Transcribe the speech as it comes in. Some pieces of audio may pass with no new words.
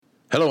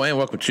Hello and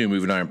welcome to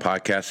Moving Iron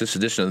Podcast. This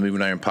edition of the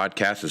Moving Iron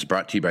Podcast is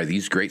brought to you by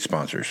these great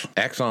sponsors.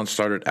 Axon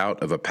started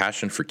out of a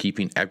passion for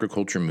keeping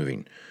agriculture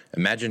moving.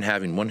 Imagine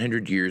having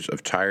 100 years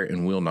of tire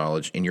and wheel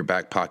knowledge in your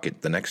back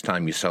pocket the next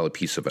time you sell a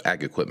piece of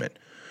ag equipment.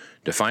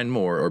 To find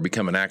more or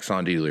become an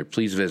Axon dealer,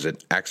 please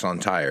visit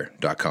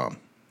axontire.com.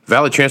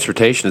 Valley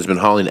Transportation has been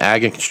hauling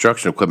ag and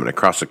construction equipment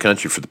across the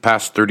country for the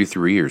past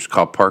 33 years.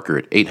 Call Parker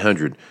at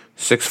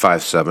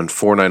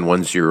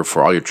 800-657-4910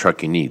 for all your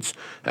trucking needs.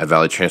 At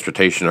Valley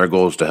Transportation, our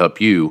goal is to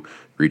help you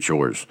reach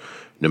yours.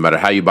 No matter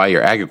how you buy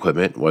your ag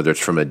equipment, whether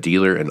it's from a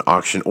dealer, an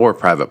auction, or a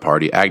private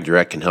party,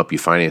 AgDirect can help you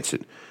finance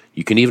it.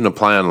 You can even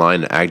apply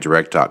online at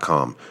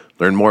agdirect.com.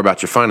 Learn more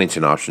about your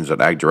financing options at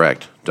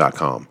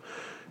agdirect.com.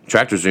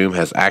 TractorZoom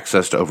has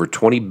access to over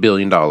 $20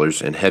 billion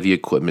in heavy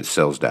equipment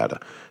sales data.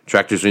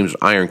 TractorZoom's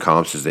Iron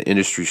Comps is the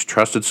industry's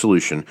trusted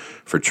solution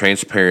for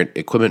transparent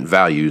equipment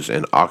values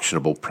and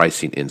auctionable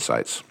pricing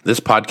insights. This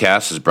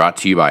podcast is brought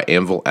to you by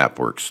Anvil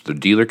AppWorks. The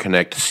Dealer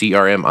Connect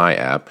CRMI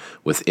app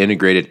with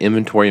integrated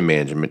inventory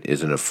management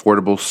is an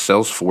affordable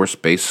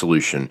Salesforce-based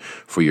solution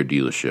for your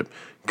dealership.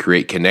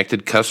 Create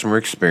connected customer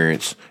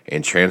experience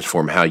and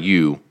transform how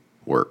you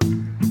work.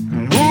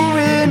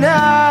 Moving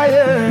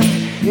higher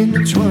in the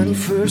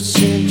 21st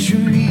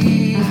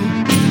century.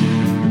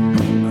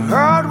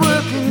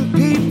 Hard-working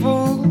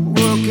people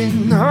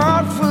working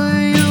hard for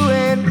you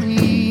and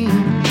me.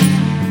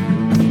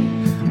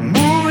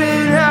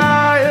 Moving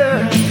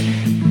higher,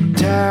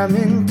 time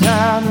and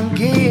time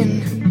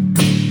again.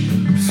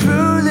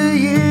 Through the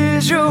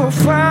years you'll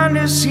find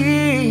us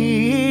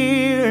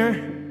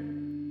here.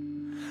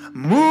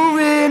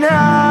 Moving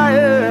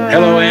higher.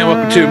 Hello and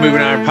welcome to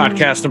Moving Iron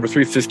Podcast number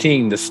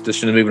 315. This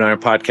edition of the Moving Iron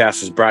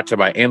Podcast is brought to you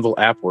by Anvil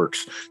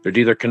AppWorks. Their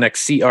Dealer Connect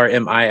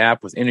CRMI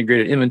app with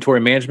integrated inventory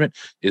management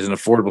is an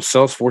affordable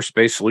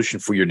Salesforce-based solution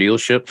for your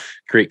dealership.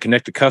 Create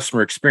connected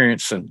customer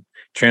experience and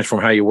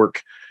transform how you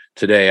work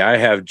today. I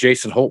have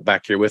Jason Hoult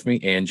back here with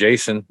me, and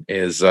Jason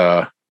is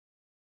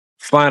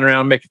flying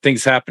around making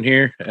things happen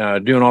here,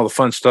 doing all the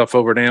fun stuff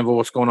over at Anvil.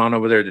 What's going on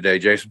over there today,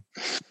 Jason?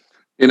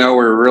 You know,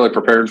 we're really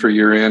prepared for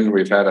year end.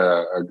 We've had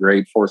a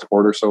great fourth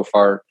quarter so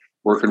far,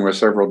 working with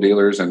several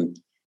dealers. And,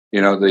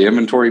 you know, the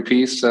inventory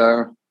piece,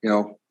 the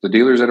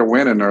dealers that are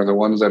winning are the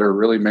ones that are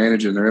really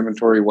managing their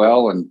inventory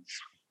well. And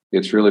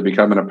it's really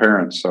becoming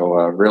apparent. So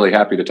really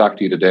happy to talk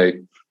to you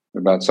today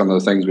about some of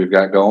the things we've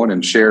got going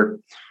and share.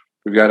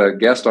 We've got a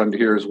guest on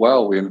here as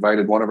well. We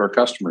invited one of our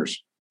customers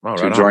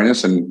to join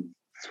us and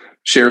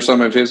share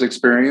some of his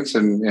experience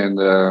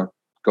and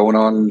going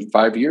on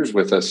 5 years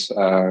with us,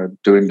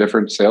 doing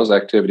different sales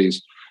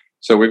activities.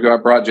 So we've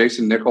brought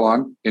Jason Nickel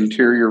on,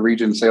 Interior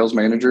Region Sales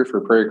Manager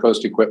for Prairie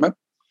Coast Equipment,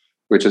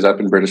 which is up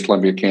in British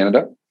Columbia,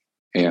 Canada.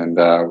 And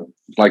I'd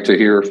like to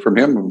hear from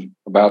him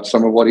about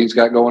some of what he's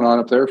got going on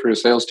up there for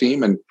his sales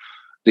team. And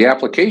the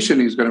application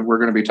we're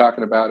going to be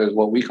talking about is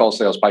what we call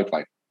Sales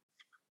Pipeline.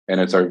 And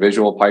it's our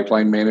visual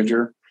pipeline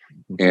manager.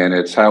 And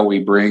it's how we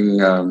bring,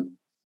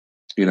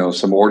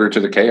 some order to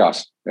the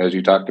chaos, as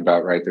you talked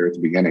about right there at the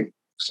beginning.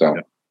 So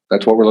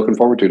that's what we're looking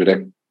forward to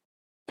today.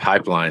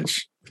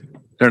 Pipelines.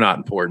 They're not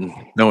important.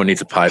 No one needs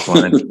a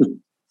pipeline.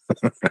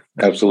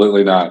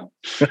 Absolutely not.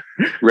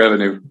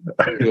 Revenue.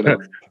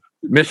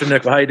 Mr.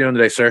 Nickel, how you doing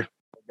today, sir?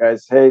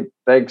 Guys, hey,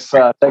 thanks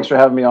for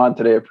having me on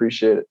today. I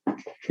appreciate it.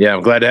 Yeah,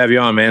 I'm glad to have you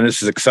on, man.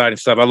 This is exciting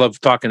stuff. I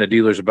love talking to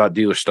dealers about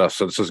dealer stuff.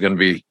 So this is going to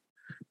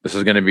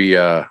be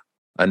a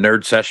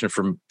nerd session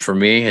for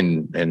me,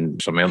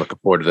 and so man, looking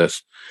forward to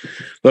this.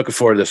 Looking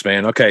forward to this,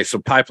 man. Okay, so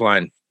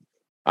pipeline.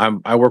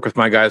 I work with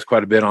my guys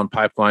quite a bit on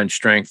pipeline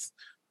strength,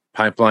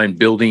 pipeline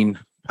building,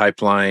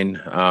 pipeline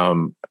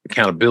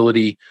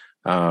accountability.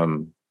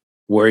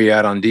 Where are you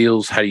at on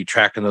deals? How are you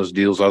tracking those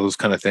deals? All those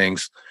kind of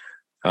things.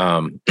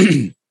 I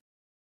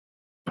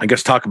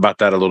guess talk about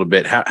that a little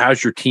bit.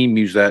 How's your team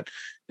use that,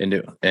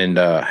 and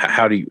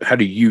how do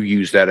you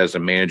use that as a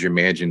manager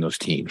managing those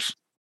teams?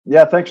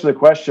 Yeah, thanks for the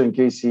question,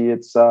 Casey.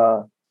 It's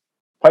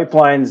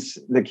pipelines.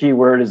 The key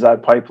word is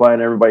that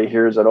pipeline. Everybody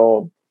hears it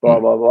all. Blah,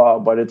 blah, blah.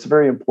 But it's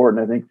very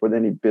important, I think, with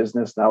any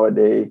business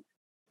nowadays,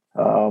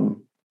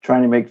 trying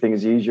to make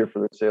things easier for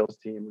their sales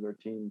team or their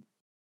team,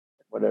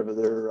 whatever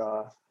they're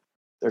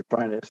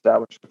trying to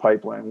establish a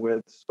pipeline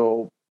with.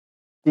 So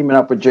teaming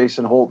up with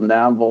Jason Hoult and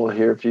Anvil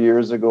here a few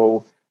years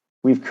ago,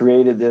 we've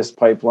created this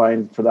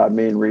pipeline for that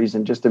main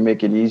reason, just to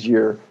make it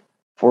easier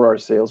for our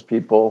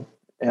salespeople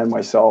and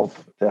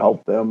myself to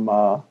help them,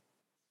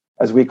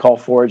 as we call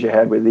forge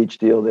ahead with each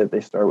deal that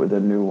they start with a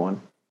new one.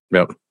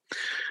 Yep.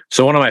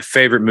 So one of my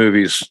favorite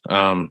movies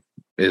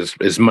is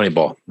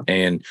Moneyball,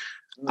 and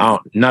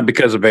not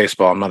because of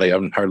baseball.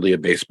 I'm hardly a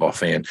baseball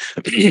fan,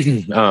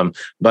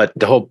 but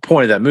the whole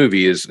point of that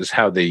movie is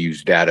how they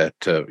use data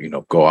to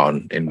go out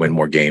and win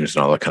more games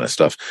and all that kind of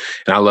stuff.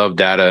 And I love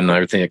data and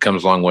everything that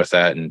comes along with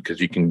that, and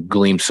because you can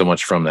glean so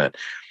much from that.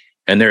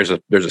 And there's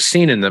a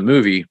scene in the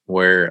movie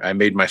where I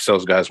made my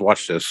sales guys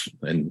watch this,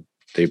 and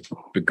they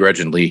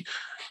begrudgingly,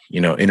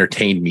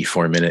 entertained me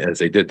for a minute as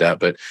they did that,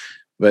 but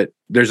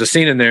there's a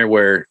scene in there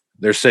where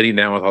they're sitting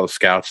down with all the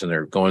scouts and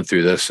they're going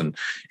through this, and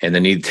they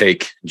need to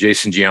take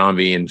Jason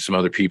Giambi and some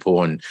other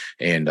people and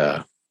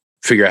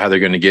figure out how they're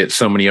going to get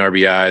so many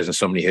RBIs and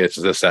so many hits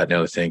and this, that, and the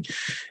other thing.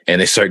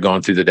 And they start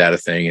going through the data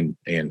thing,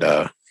 and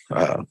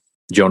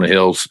Jonah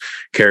Hill's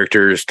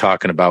characters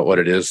talking about what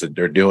it is that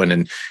they're doing.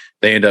 And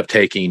they end up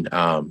taking,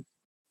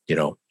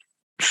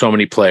 so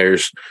many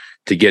players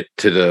to get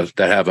to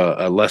that have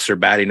a lesser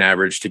batting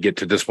average to get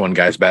to this one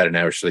guy's batting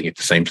average, so they get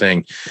the same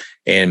thing.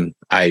 And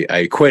I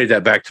equated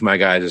that back to my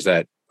guys is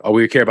that all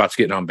we care about is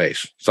getting on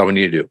base. That's all we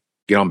need to do.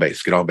 Get on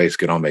base, get on base,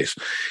 get on base.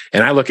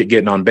 And I look at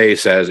getting on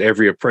base as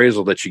every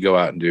appraisal that you go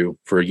out and do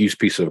for a used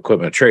piece of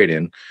equipment, a trade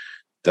in,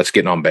 that's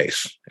getting on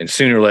base. And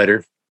sooner or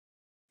later,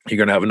 you're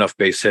going to have enough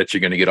base hits.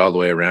 You're going to get all the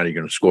way around. You're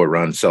going to score a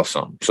run, sell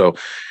some. So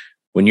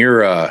when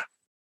you're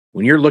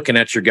looking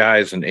at your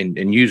guys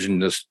and using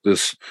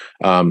this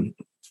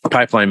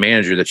pipeline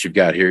manager that you've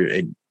got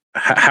here,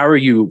 how are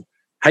you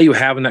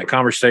having that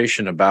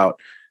conversation about,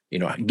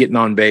 getting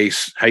on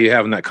base? How are you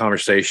having that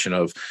conversation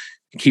of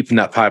keeping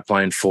that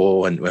pipeline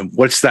full, and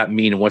what's that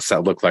mean, and what's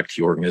that look like to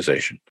your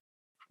organization?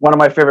 One of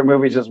my favorite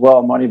movies as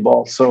well,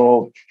 Moneyball.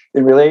 So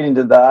in relating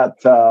to that,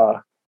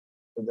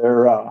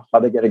 how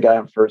they get a guy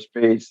on first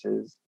base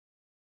is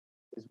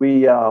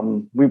we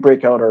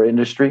break out our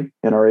industry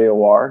in our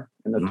AOR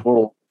and the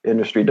total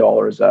industry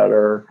dollars that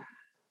are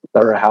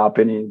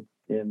happening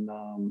in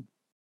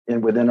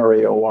within our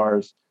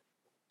AORs.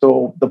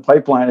 So the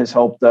pipeline has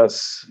helped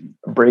us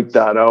break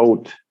that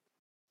out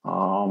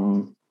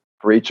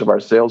for each of our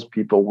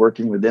salespeople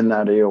working within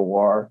that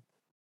AOR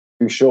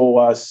to show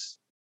us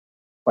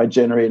by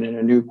generating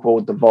a new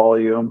quote, the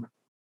volume,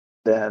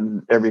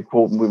 then every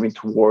quote moving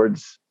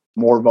towards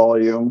more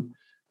volume,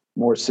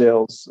 more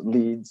sales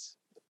leads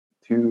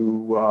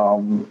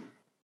to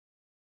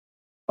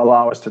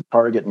allow us to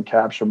target and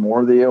capture more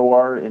of the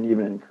AOR and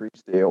even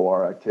increase the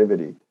AOR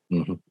activity.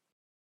 Mm-hmm.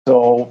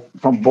 So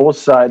from both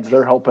sides,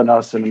 they're helping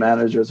us and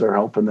managers are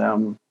helping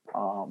them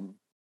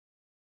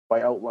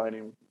by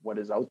outlining what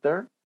is out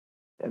there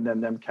and then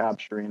them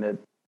capturing it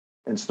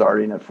and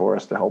starting it for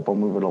us to help them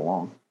move it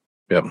along.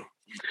 Yep.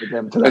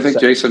 I think,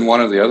 Jason,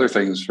 one of the other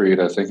things for you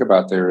to think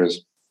about there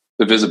is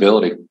the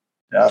visibility.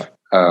 Yeah.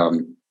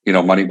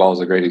 Moneyball is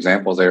a great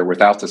example there.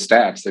 Without the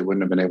stats, they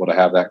wouldn't have been able to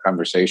have that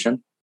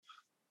conversation.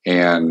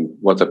 And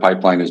what the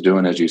pipeline is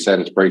doing, as you said,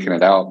 it's breaking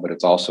it out, but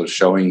it's also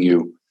showing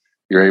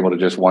you're able to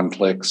just one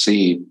click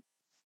see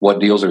what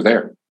deals are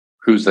there,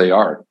 whose they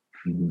are.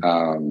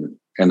 Mm-hmm.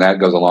 And that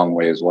goes a long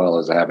way as well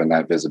as having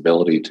that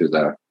visibility to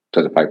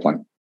the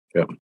pipeline.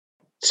 Yeah.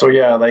 So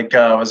yeah, like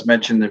I was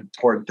mentioning, the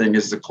important thing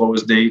is the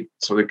close date.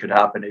 So it could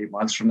happen 8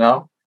 months from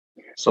now.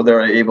 So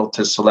they're able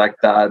to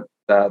select that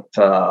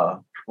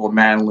will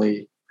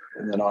manually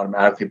and then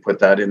automatically put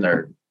that in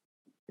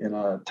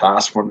a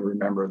task form to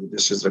remember that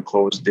this is a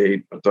close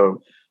date. But the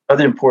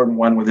other important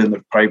one within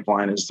the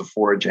pipeline is the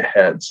forage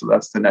ahead. So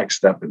that's the next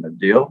step in the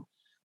deal.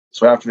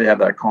 So after they have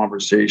that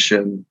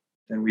conversation,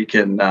 then we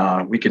can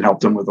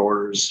help them with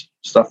orders,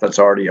 stuff that's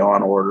already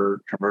on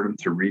order, convert them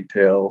to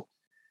retail,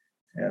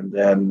 and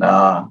then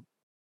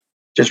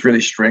just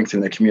really strengthen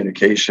the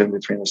communication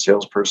between the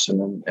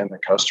salesperson and the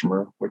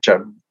customer, which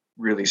I've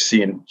really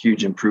seen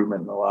huge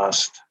improvement in the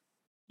last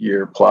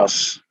year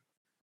plus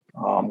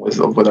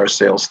with our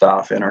sales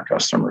staff and our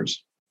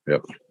customers.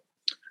 Yep.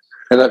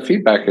 And that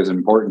feedback is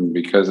important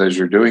because as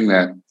you're doing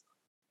that,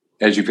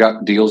 as you've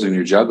got deals and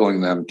you're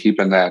juggling them,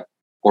 keeping that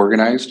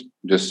organized,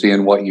 just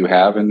seeing what you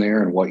have in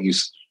there and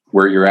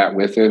where you're at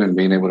with it, and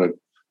being able to,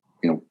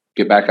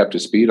 get back up to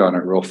speed on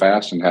it real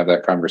fast and have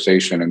that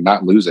conversation and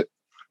not lose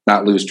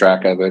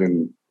track of it,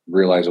 and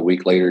realize a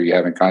week later you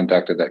haven't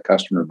contacted that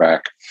customer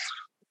back.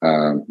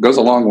 Goes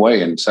a long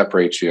way and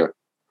separates you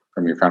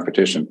from your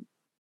competition.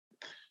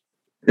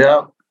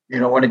 Yeah.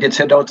 When it gets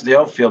hit out to the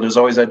outfield, there's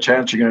always that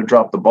chance you're going to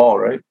drop the ball,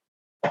 right?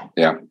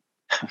 Yeah.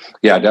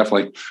 Yeah,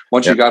 definitely.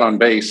 Once you got on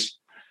base,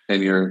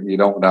 and you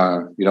don't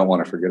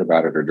want to forget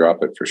about it or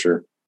drop it for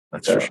sure.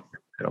 That's for sure.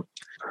 Yeah.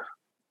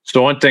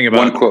 So one thing about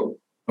one quote.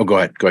 Oh, go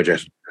ahead,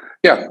 Jason.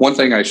 Yeah, one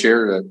thing I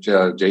share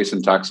that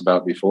Jason talks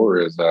about before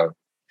is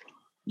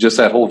just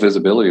that whole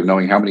visibility of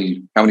knowing how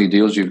many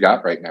deals you've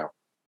got right now.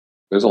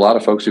 There's a lot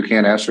of folks who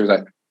can't answer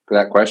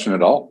that question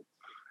at all,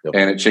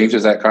 and it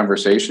changes that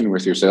conversation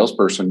with your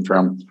salesperson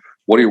from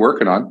what are you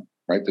working on,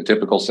 right? The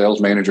typical sales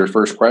manager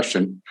first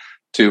question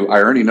to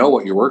I already know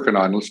what you're working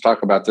on. Let's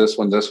talk about this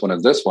one,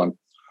 and this one,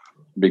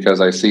 because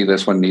I see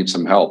this one needs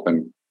some help.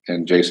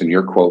 And Jason,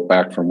 your quote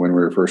back from when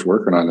we were first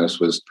working on this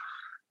was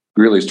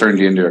really has turned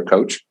you into a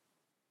coach,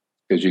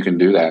 because you can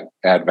do that,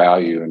 add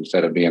value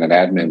instead of being an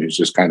admin who's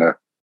just kind of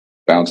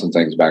bouncing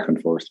things back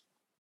and forth.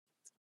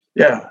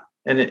 Yeah.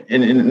 And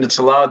it's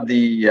allowed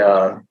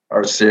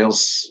our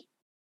sales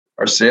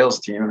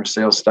team and our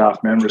sales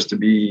staff members to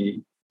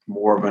be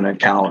more of an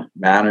account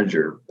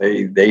manager.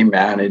 They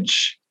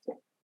manage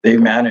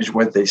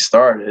what they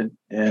started,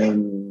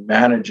 and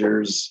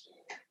managers,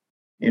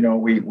 we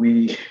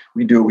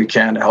do what we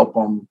can to help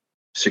them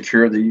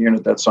secure the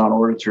unit that's on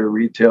order to a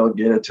retail,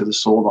 get it to the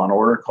sold on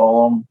order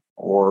column,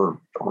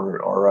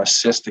 or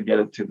assist to get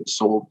it to the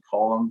sold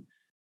column,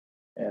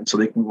 and so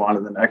they can move on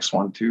to the next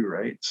one too,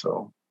 right?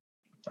 So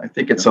I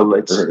think it's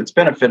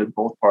benefited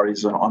both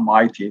parties on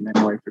my team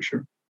anyway, for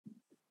sure.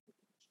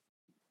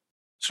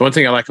 So one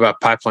thing I like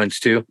about pipelines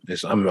too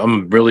is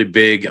I'm really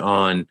big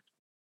on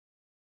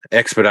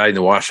expediting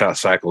the washout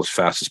cycle as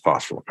fast as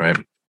possible, right?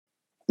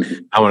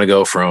 I want to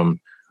go from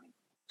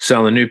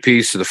selling a new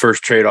piece to the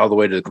first trade all the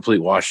way to the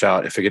complete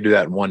washout. If I could do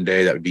that in one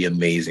day, that would be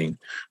amazing.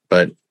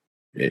 But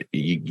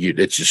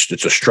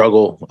it's a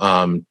struggle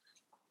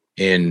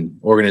in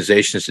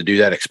organizations to do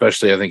that,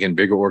 especially I think in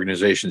bigger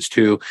organizations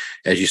too,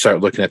 as you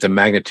start looking at the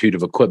magnitude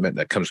of equipment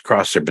that comes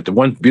across there. But the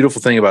one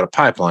beautiful thing about a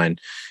pipeline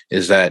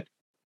is that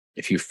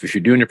if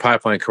you're doing your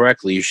pipeline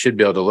correctly, you should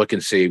be able to look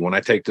and see, when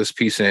I take this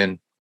piece in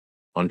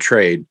on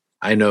trade,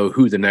 I know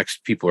who the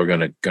next people are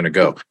going to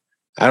go.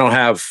 I don't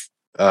have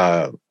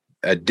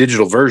a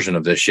digital version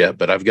of this yet,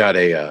 but I've got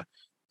a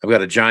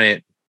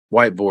giant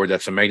whiteboard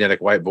that's a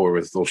magnetic whiteboard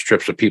with little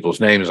strips of people's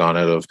names on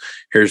it of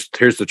here's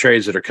the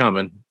trades that are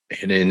coming,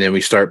 and then we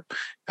start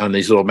on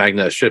these little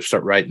magnetic strips,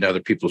 start writing other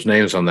people's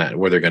names on that,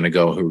 where they're going to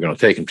go, who we're going to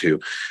take them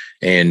to,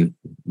 and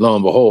lo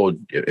and behold,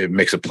 it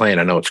makes a plan.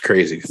 I know it's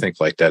crazy to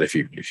think like that if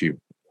you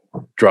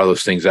draw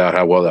those things out,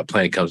 how well that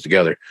plan comes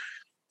together.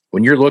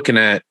 When you're looking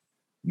at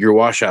your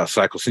washout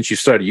cycle, since you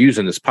started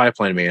using this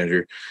pipeline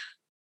manager,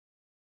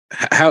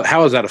 how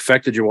has that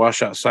affected your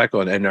washout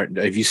cycle? And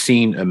have you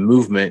seen a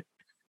movement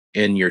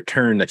in your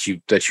turn that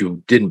you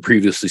didn't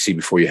previously see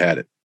before you had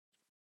it?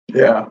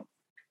 Yeah,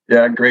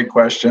 great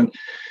question.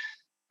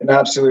 And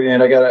absolutely,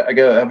 and I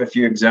gotta have a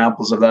few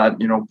examples of that.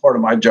 Part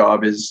of my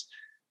job is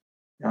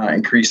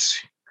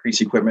increase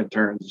equipment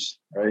turns,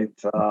 right?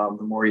 The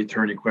more you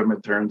turn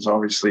equipment turns,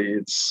 obviously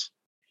it's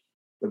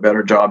the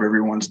better job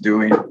everyone's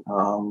doing,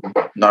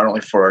 not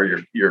only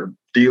for your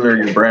dealer,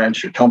 your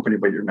branch, your company,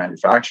 but your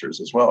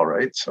manufacturers as well,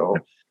 right? So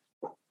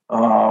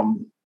I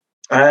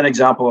had an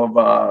example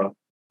of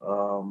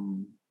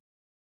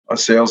a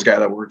sales guy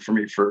that worked for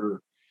me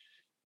for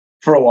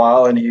a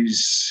while, and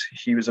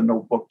he was a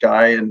notebook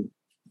guy, and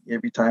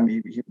every time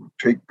he would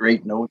take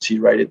great notes,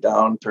 he'd write it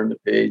down, turn the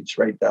page,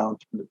 write down,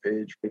 turn the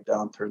page, write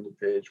down, turn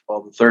the page.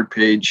 Well, the third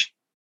page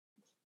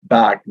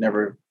back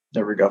never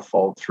got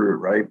followed through,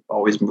 right?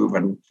 Always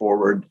moving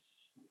forward,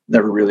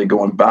 never really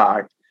going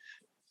back,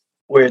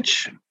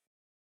 which,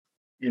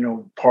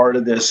 part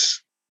of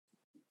this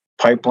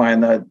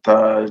pipeline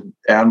that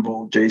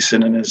Anvil,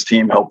 Jason, and his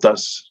team helped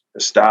us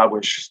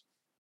establish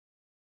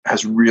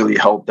has really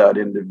helped that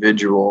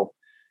individual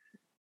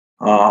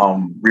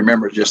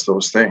remember just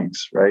those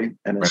things, right?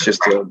 And it's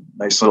just a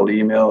nice little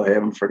email. Hey, I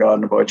haven't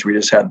forgotten about you. We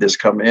just had this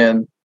come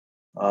in.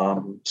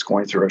 It's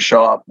going through a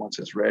shop. Once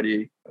it's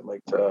ready, I'd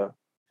like to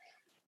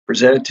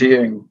present it to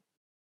you.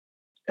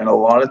 And a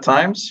lot of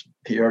times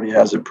he already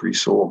has it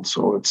pre-sold.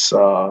 So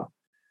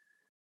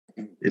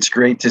it's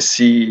great to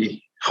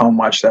see how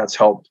much that's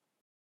helped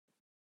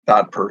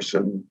that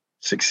person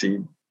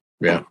succeed.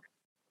 Yeah.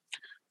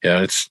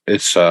 It's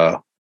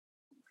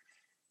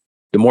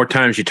the more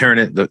times you turn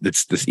it,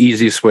 it's the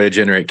easiest way to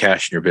generate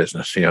cash in your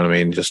business. You know what I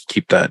mean? Just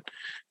keep that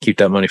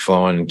money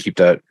flowing and keep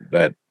that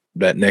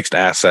next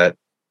asset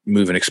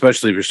moving,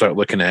 especially if you start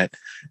looking at,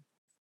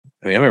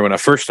 I remember when I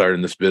first started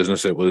in this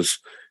business, it was,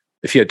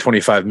 if you had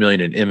 25 million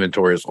in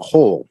inventory as a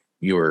whole,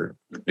 you were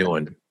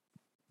doing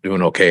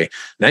okay.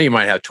 Now you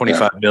might have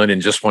 25 million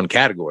in just one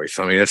category.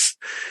 So, I mean,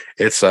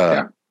 it's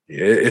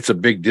a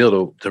big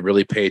deal to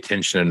really pay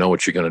attention and know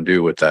what you're going to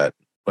do with the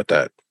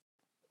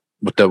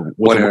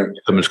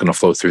system is going to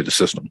flow through the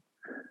system.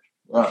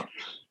 Wow.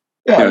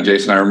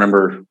 Jason, I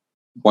remember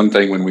one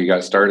thing when we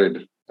got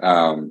started,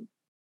 how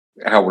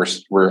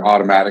we're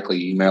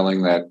automatically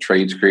emailing that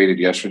trades created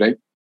yesterday.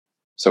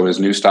 So as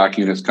new stock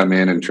units come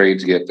in and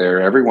trades get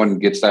there, everyone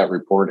gets that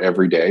report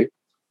every day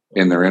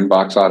in their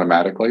inbox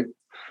automatically.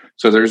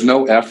 So there's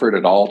no effort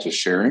at all to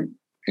sharing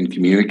and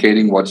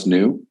communicating what's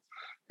new.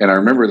 And I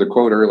remember the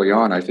quote early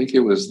on, I think it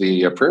was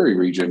the Prairie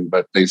region,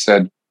 but they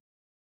said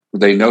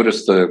they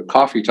noticed the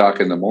coffee talk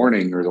in the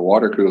morning or the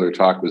water cooler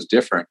talk was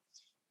different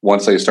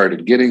once they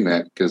started getting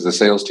that, because the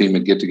sales team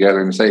would get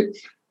together and say,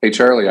 hey,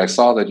 Charlie, I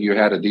saw that you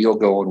had a deal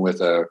going with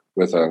a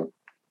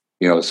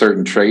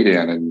certain trade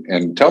in,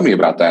 and tell me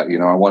about that.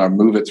 I want to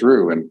move it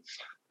through. And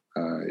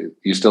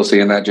you still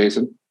seeing that,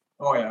 Jason?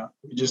 Oh yeah.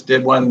 We just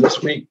did one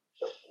this week.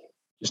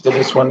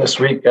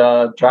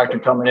 Tractor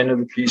coming into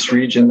the Peace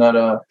region that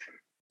a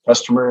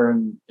customer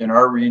in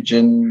our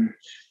region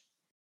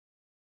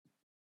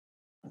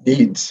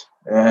needs.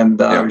 And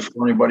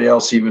before anybody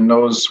else even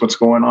knows what's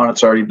going on,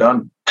 it's already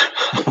done.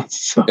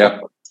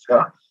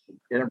 It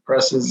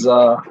impresses,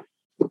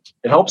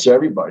 it helps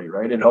everybody,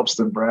 right? It helps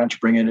the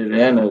branch bringing it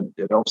in.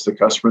 It helps the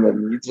customer that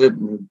needs it.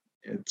 And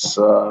it's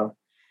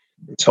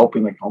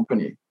helping the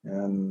company.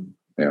 And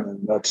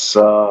that's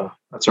our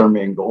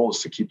main goal, is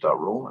to keep that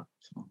rolling.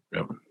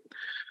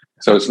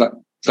 So it's not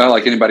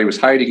like anybody was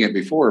hiding it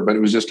before, but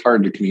it was just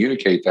hard to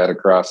communicate that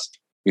across,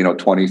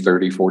 20,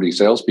 30, 40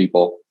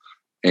 salespeople.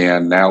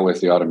 And now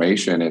with the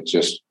automation,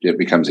 it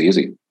becomes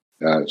easy.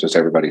 Just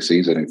everybody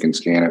sees it and can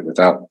scan it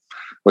without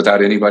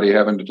without anybody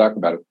having to talk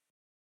about it.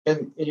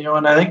 And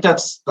I think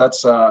that's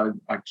a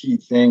key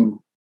thing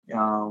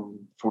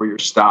for your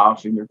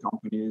staff and your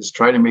company is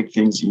try to make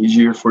things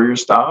easier for your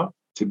staff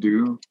to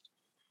do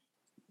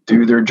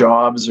their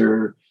jobs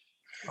or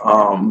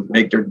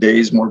make their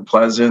days more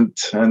pleasant.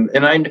 And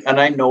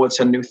I know it's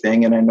a new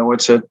thing, and I know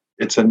it's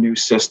a new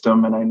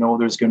system, and I know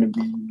there's going to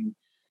be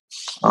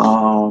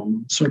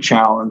some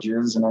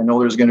challenges, and I know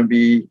there's going to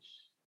be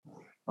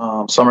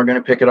some are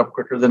going to pick it up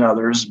quicker than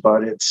others,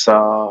 but it's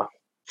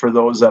for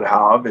those that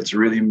have, it's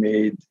really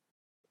made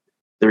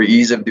their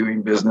ease of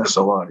doing business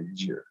a lot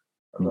easier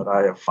that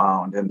I have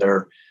found, and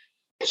their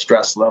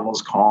stress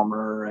levels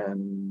calmer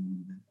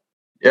and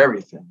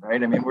everything,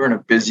 right? I mean, we're in a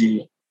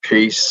busy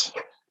pace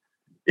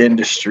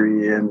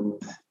industry,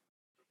 and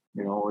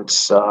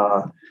it's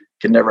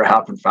can never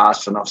happen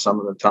fast enough some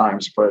of the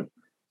times. But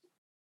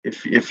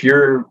if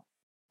you're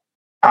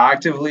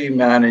actively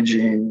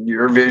managing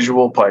your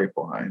visual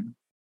pipeline,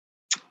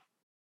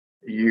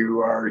 you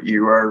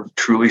are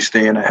truly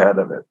staying ahead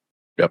of it.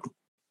 Yep,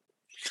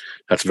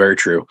 that's very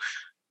true.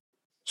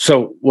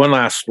 So one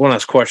last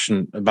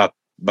question about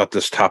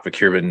this topic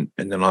here, and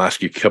then I'll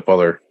ask you a couple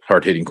other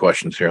hard-hitting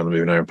questions here on the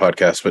Moving Iron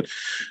podcast. But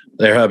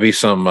there have be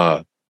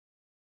some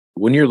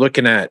when you're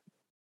looking at,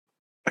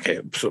 okay,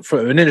 so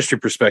from an industry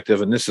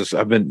perspective, and as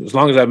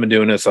long as I've been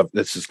doing this,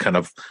 this has kind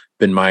of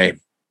been my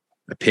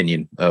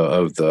opinion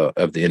of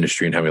the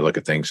industry and how we look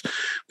at things.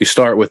 We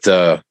start with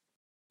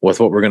what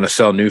we're going to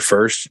sell new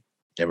first,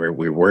 and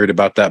we're worried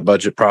about that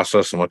budget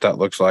process and what that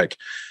looks like,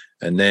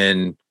 and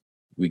then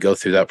we go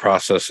through that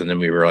process, and then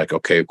we were like,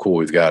 okay, cool,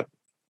 we've got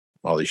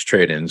all these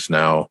trade-ins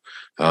now.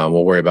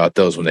 We'll worry about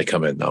those when they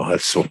come in. No,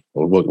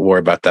 we'll worry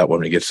about that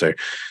when it gets there.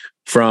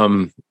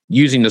 From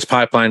using this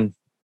pipeline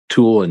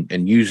tool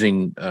and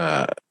using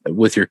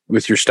with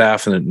your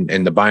staff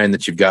and the buy-in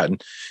that you've gotten,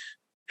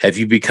 have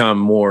you become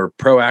more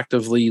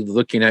proactively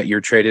looking at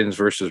your trade-ins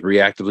versus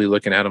reactively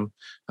looking at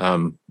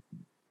them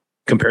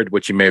compared to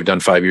what you may have done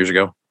 5 years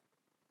ago?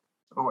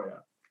 Oh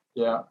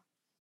yeah,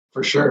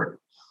 for sure.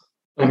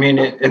 I mean,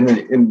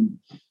 in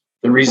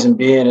the reason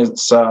being,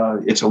 it's a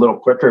little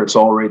quicker. It's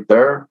all right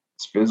there.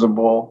 It's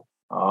visible,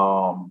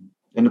 and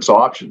it's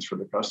options for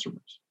the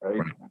customers, right?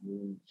 I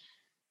mean,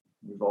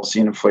 we've all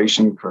seen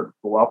inflation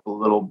go up a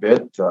little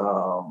bit.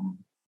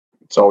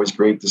 It's always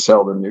great to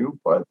sell the new,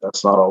 but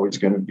that's not always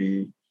going to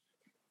be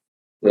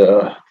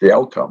the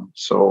outcome.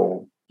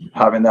 So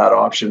having that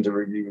option to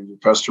review your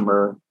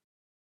customer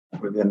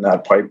within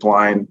that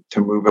pipeline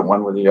to move it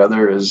one way or the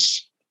other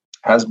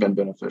has been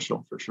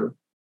beneficial for sure.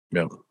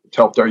 Yeah, it's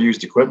helped our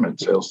used equipment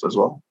sales as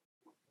well.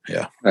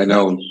 Yeah, I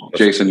know,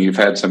 Jason, you've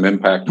had some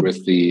impact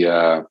with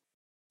the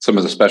some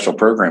of the special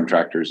program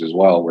tractors as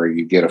well, where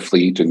you get a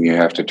fleet and you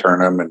have to turn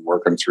them and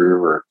work them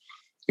through, or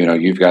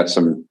you've got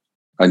some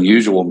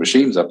unusual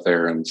machines up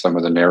there, and some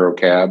of the narrow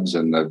cabs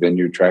and the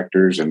vineyard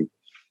tractors, and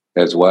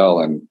as well,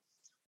 and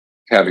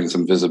having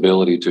some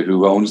visibility to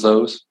who owns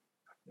those.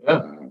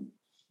 Yeah,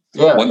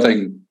 One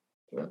thing.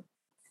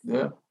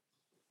 Yeah.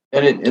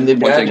 And the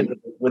advantage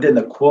within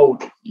the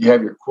quote, you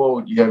have your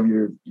quote,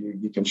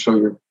 you can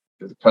show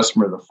the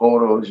customer the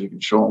photos, you can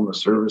show them the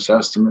service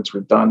estimates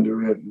we're done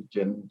to it.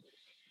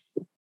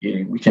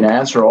 We can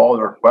answer all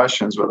their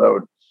questions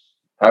without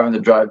having to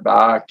drive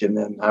back and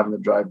then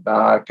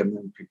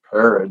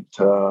prepare it.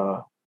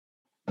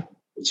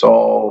 It's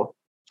all,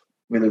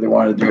 whether they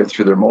want to do it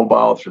through their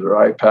mobile, through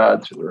their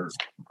iPad, through their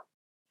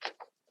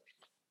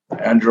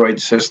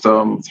Android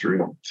system,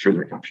 through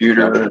their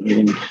computer. I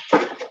mean,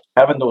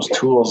 having those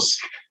tools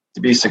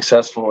to be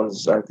successful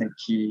is, I think,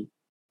 key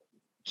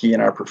in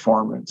our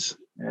performance.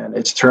 And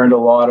it's turned a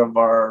lot of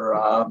our,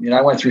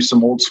 I went through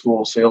some old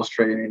school sales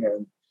training,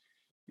 and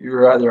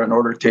you're either an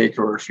order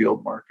taker or a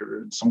field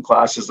marketer. In some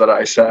classes that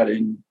I sat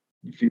in,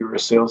 if you were a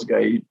sales guy,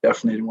 you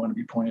definitely didn't want to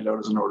be pointed out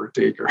as an order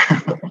taker.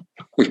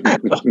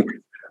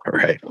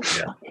 Right.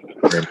 Yeah.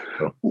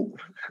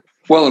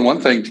 Well, and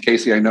one thing,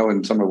 Casey, I know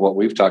in some of what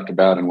we've talked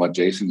about and what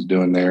Jason's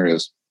doing there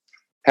is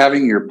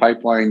having your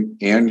pipeline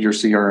and your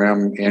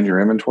CRM and your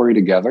inventory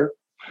together.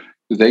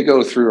 They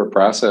go through a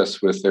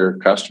process with their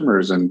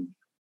customers, and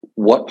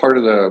what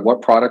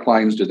product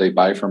lines do they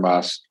buy from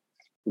us?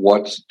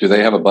 Do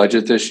they have a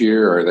budget this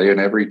year? Are they an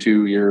every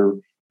 2-year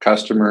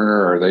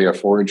customer? Are they a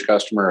forage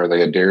customer? Are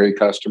they a dairy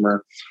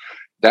customer?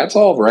 That's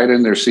all right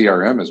in their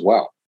CRM as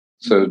well.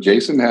 So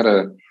Jason had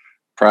a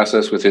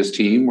process with his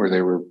team where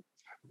they were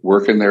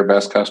working their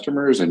best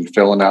customers and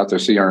filling out their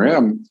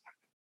CRM.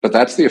 But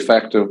that's the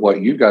effect of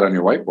what you've got on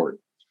your whiteboard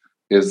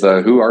is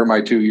who are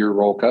my 2-year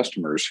roll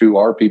customers? Who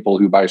are people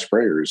who buy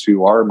sprayers?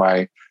 Who are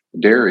my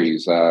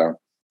dairies?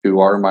 Who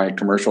are my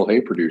commercial hay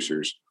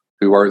producers?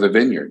 Who are the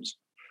vineyards?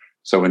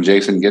 So when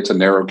Jason gets a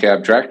narrow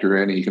cab tractor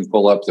in, he can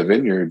pull up the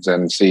vineyards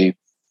and see,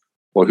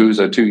 well, who's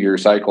a 2-year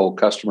cycle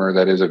customer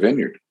that is a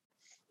vineyard?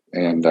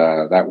 And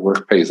that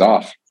work pays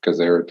off because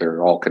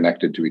they're all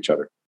connected to each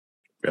other.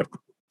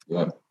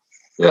 Yep.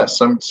 Yeah.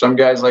 Some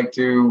guys like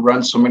to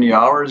run so many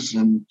hours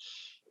and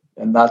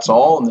that's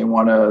all, and they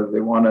want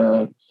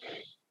to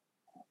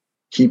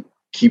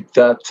keep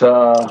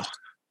that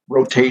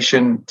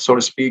rotation, so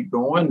to speak,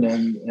 going,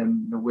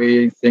 and the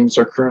way things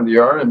are currently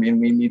are. I mean,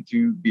 we need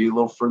to be a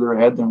little further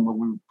ahead than what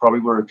we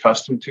probably were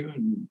accustomed to.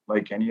 And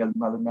like any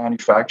other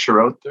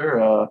manufacturer out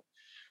there,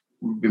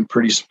 we've been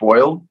pretty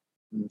spoiled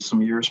in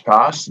some years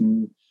past,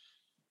 and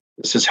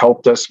this has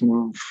helped us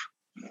move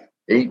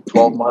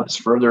 8-12 months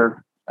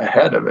further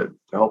ahead of it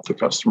to help the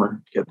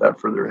customer get that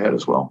further ahead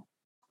as well.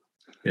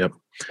 Yep.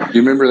 Do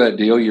you remember that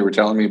deal you were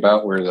telling me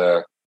about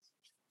where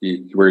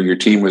your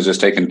team was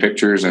just taking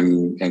pictures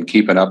and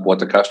keeping up what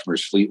the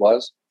customer's fleet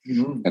was,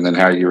 and then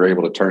how you were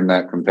able to turn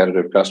that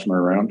competitive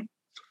customer around?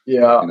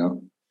 Yeah.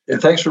 Yeah,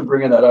 thanks for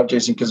bringing that up,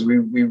 Jason, because we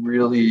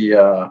really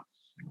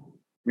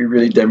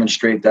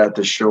demonstrate that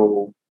to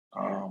show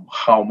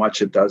how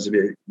much it does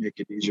make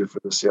it easier for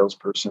the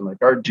salesperson.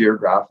 Like our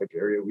geographic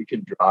area, we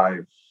could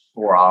drive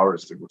 4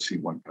 hours to go see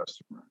one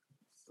customer,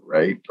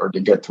 right? Or to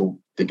get to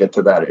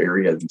that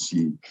area and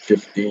see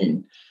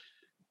 15.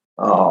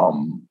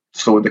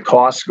 So with the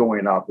costs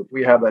going up, if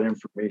we have that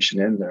information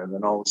in there,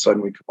 then all of a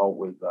sudden we come out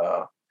with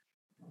a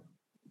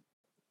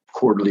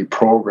quarterly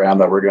program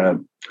that we're going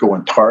to go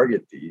and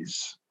target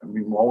these. I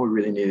mean, all we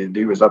really need to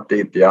do is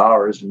update the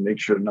hours and make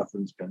sure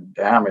nothing's been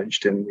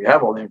damaged, and we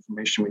have all the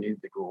information we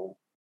need to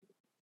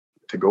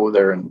go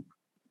there and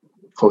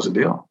close a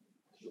deal.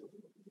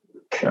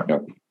 Yeah.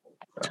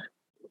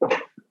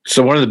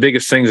 So one of the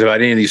biggest things about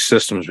any of these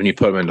systems, when you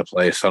put them into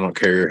place, I don't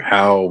care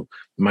how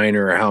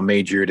minor or how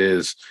major it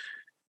is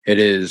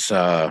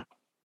trying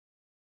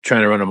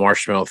to run a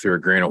marshmallow through a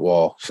granite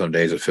wall. Some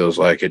days it feels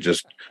like it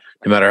just,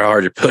 no matter how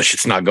hard you push,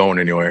 it's not going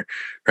anywhere,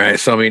 right?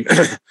 So I mean,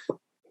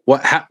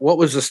 what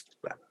was this?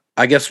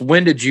 I guess,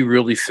 when did you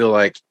really feel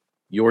like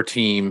your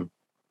team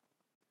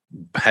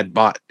had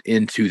bought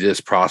into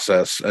this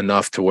process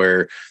enough to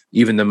where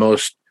even the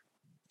most,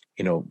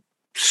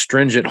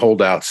 stringent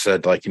holdouts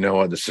said, like, you know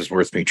what, this is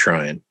worth me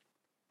trying?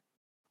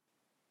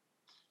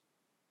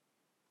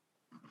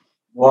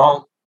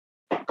 Well,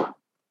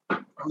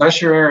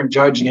 unless you're Aaron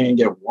Judge and you can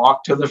get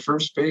walked to the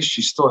first base,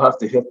 you still have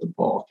to hit the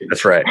ball.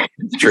 That's right.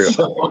 It's true.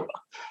 So,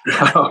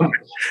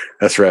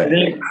 that's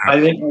right. I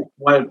think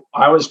what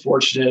I was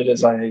fortunate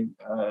is I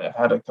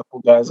had a couple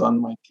guys on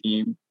my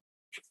team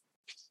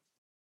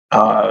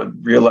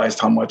realized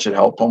how much it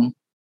helped them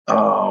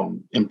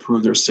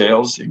improve their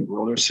sales and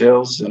grow their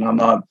sales. And I'm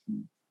not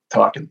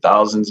talking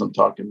thousands, I'm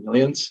talking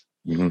millions.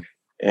 Mm-hmm.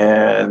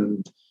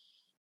 And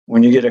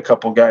when you get a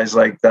couple guys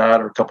like that,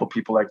 or a couple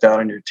people like that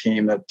on your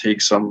team that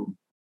take some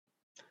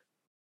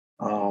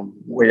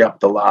way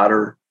up the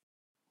ladder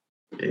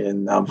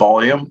in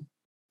volume,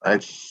 I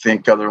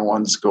think other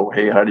ones go,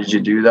 hey, how did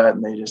you do that?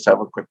 And they just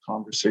have a quick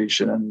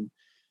conversation. And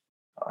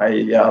I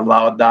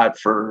allowed that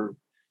for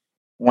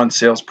one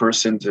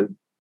salesperson to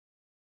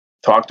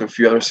talk to a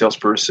few other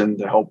salesperson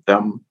to help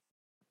them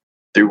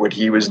do what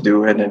he was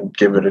doing and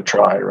give it a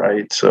try,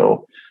 right?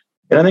 So,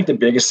 and I think the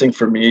biggest thing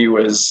for me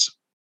was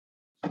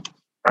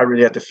I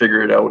really had to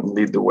figure it out and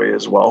lead the way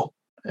as well.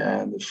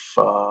 And if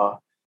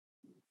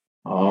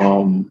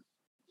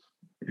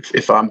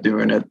I'm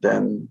doing it,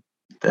 then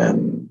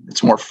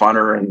it's more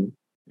funner, and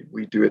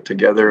we do it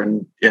together.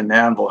 And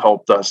Anvil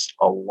helped us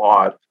a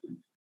lot,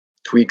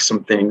 tweak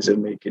some things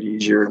and make it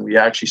easier. And we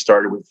actually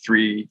started with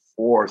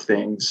 3-4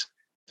 things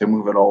to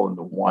move it all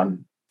into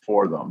one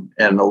for them.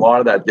 And a lot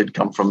of that did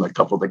come from a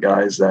couple of the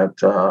guys that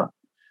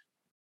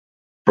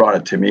brought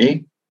it to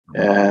me,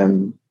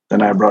 and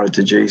then I brought it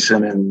to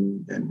Jason,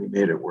 and we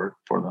made it work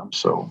for them.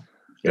 So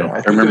yeah,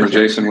 I remember,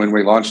 Jason, when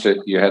we launched it,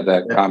 you had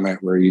that comment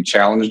where you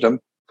challenged them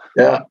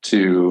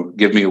to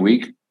give me a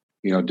week,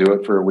 do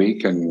it for a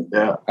week. And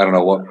I don't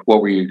know,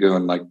 what were you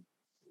doing? Like,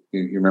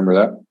 you remember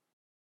that?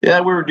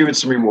 Yeah, we were doing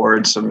some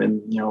rewards. I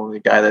mean,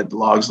 the guy that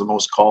logs the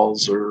most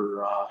calls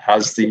or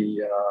has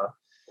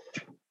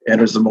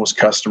enters the most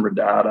customer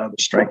data,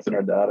 the strength in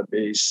our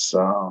database,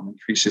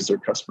 increases their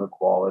customer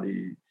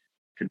quality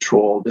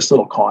control, just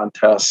little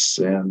contests,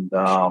 and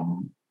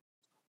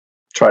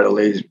try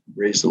to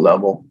raise the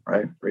level,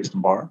 right? Raise the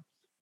bar.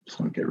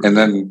 So and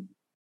then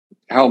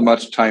how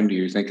much time do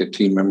you think a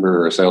team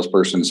member or a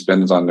salesperson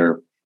spends on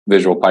their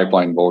visual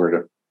pipeline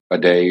board a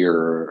day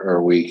or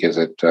a week? Is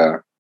it...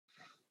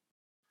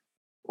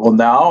 Well,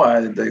 now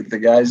the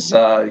guys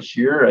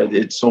here,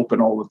 it's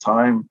open all the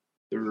time.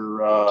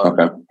 They're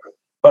okay.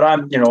 But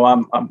I'm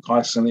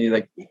constantly,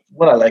 like,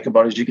 what I like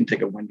about it is you can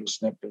take a window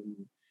snip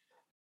and,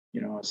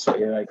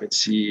 so I could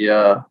see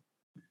a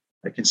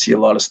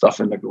lot of stuff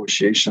in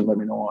negotiation. Let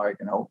me know how I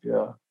can help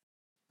you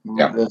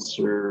move this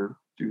or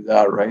do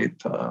that, right?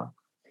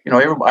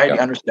 I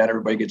understand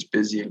everybody gets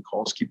busy and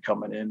calls keep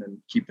coming in and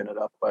keeping it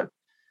up, but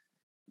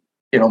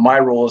my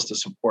role is to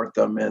support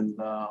them, and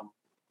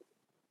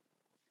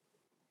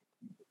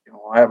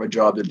I have a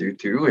job to do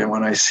too. And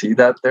when I see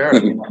that there, I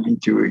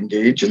need to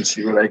engage and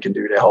see what I can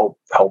do to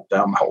help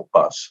them help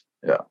us.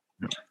 Yeah.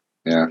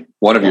 Yeah.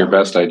 One of your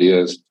best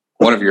ideas,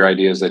 one of your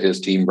ideas that his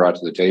team brought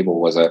to the table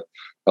was a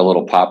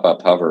little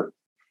pop-up hover.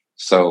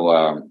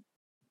 So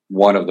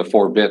one of the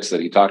 4 bits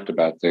that he talked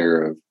about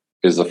there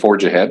is the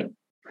forge ahead.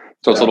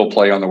 So it's a little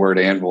play on the word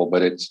anvil,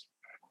 but it's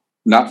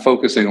not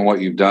focusing on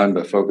what you've done,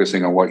 but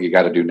focusing on what you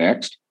got to do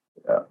next.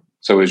 Yeah.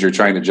 So as you're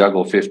trying to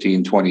juggle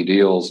 15, 20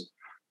 deals,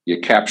 you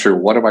capture,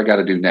 what have I got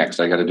to do next?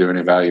 I got to do an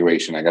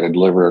evaluation. I got to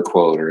deliver a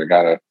quote, or I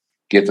got to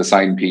get the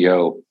signed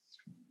PO.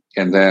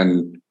 And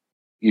then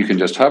you can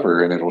just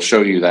hover and it'll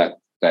show you that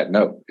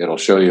note. It'll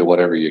show you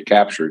whatever you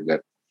captured,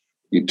 that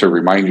you, to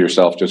remind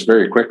yourself just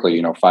very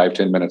quickly,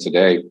 5-10 minutes a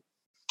day,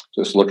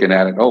 just looking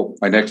at it. Oh,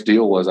 my next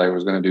deal was I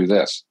was going to do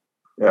this.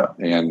 Yeah.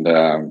 And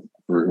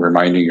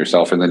reminding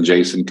yourself, and then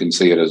Jason can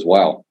see it as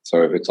well.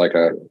 So if it's like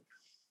a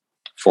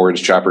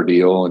forage chopper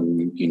deal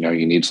and,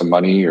 you need some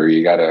money, or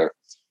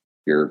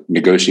you're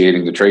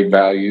negotiating the trade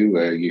value,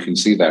 you can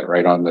see that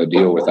right on the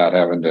deal without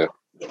having to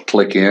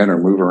click in or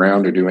move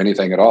around or do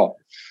anything at all.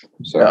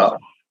 So, yeah.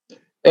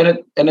 And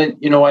it,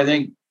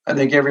 I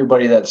think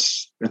everybody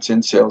that's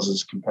in sales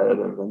is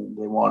competitive, and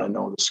they want to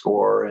know the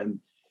score,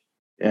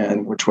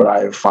 and which what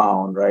I have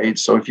found, right?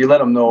 So if you let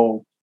them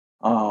know,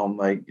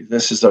 like,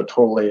 this is a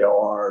total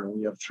AOR, and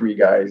we have 3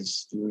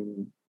 guys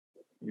doing,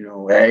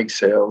 ag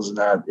sales and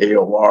that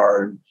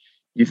AOR, and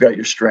you've got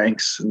your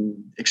strengths and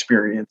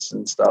experience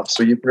and stuff.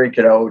 So you break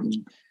it out. And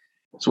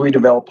so we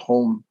developed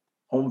home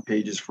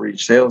pages for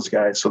each sales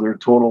guy. So their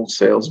total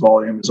sales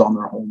volume is on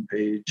their home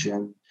page,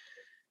 and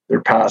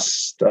their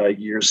past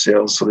year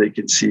sales, so they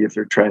can see if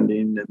they're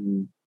trending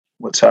and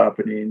what's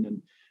happening.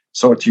 And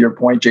so to your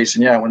point,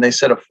 Jason, yeah, when they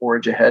set a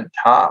forage ahead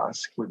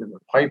task within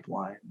the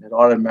pipeline, it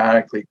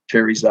automatically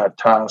carries that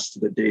task to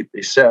the date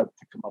they set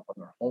to come up on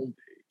their home page.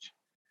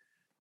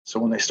 So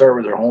when they start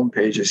with their home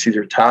page, they see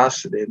their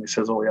tasks today, and they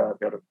says, oh yeah, I've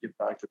got to get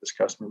back to this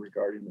customer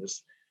regarding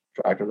this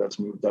tractor that's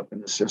moved up in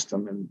the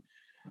system.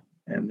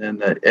 And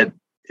then it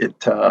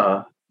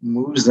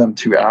moves them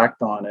to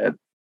act on it,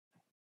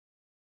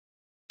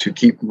 to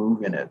keep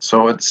moving it.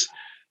 So it's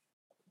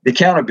the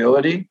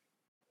accountability.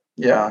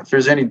 Yeah. If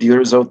there's any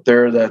dealers out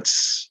there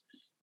that's,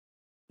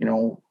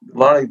 a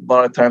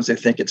lot of times they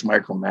think it's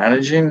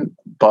micromanaging,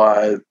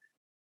 but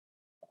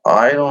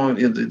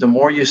the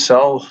more you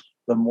sell,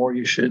 the more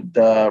you should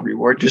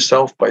reward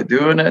yourself by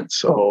doing it.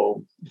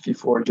 So if you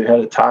forge ahead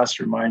a task,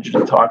 remind you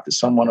to talk to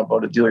someone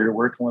about a deal you're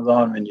working with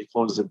on, and you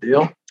close the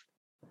deal,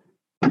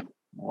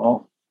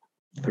 well,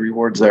 the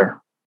reward's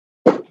there.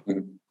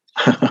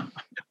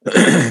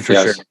 For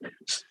sure.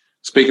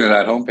 Speaking of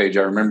that homepage,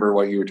 I remember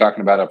what you were talking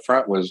about up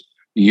front was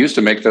you used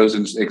to make those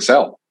in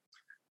Excel.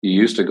 You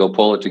used to go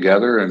pull it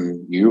together,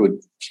 and you would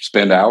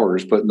spend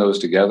hours putting those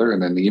together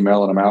and then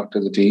emailing them out to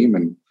the team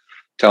and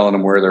telling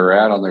them where they're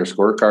at on their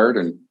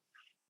scorecard.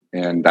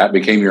 And that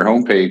became your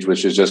homepage,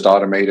 which is just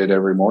automated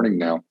every morning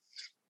now.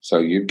 So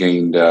you've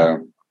gained,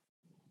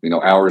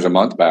 hours a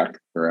month back,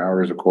 or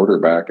hours a quarter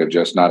back, of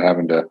just not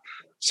having to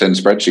send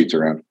spreadsheets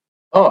around.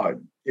 Oh,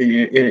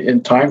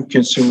 in time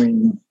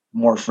consuming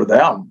more for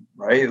them,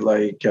 right?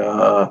 Like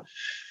go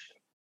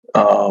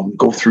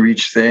through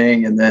each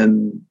thing, and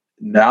then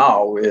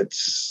now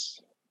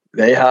it's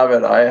they have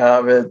it, I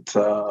have it.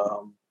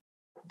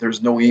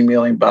 There's no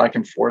emailing back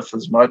and forth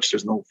as much.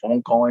 There's no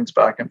phone callings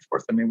back and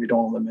forth. I mean, we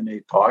don't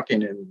eliminate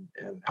talking and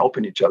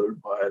helping each other,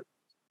 but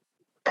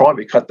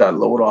probably cut that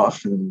load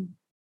off in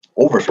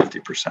over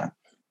 50%.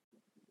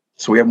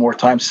 So we have more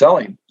time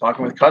selling,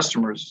 talking with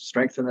customers,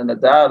 strengthening the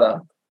data,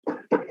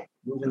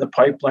 moving the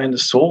pipeline to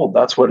sold.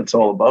 That's what it's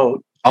all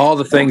about. All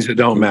the things that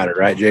don't matter,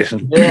 right,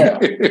 Jason? Yeah.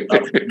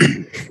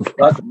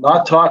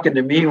 not talking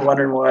to me,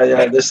 wondering why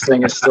this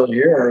thing is still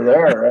here or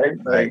there, right?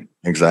 Right.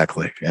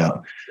 Exactly. Yeah.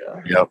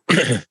 Yep.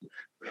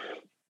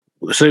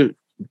 So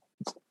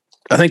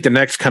I think the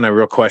next kind of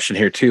real question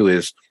here too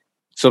is,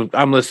 so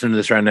I'm listening to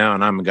this right now,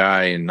 and I'm a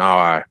guy, and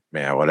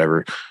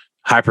whatever.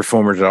 High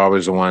performers are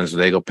always the ones,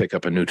 they go pick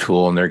up a new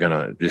tool and they're going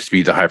to just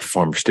be the high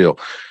performer still.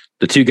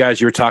 The 2 guys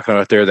you were talking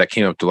about there that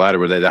came up the ladder,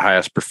 were they the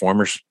highest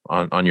performers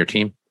on your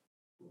team?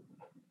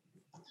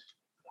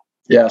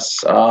 Yes.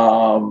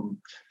 The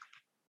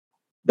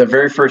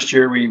very first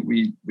year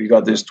we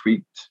got this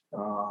tweaked.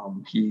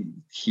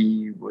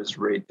 He was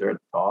right there at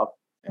the top.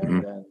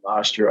 And then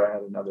last year I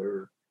had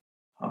another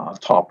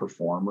top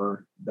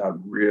performer that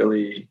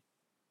really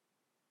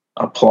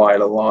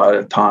applied a lot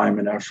of time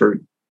and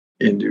effort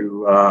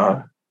into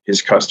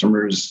his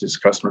customers, his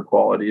customer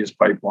quality, his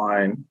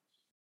pipeline,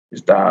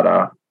 his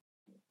data,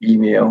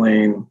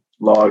 emailing,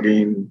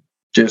 logging,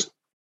 just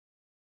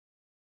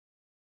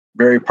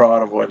very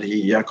proud of what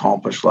he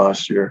accomplished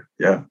last year.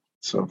 Yeah.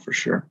 So for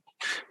sure.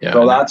 Yeah.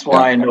 So that's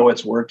why I know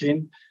it's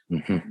working.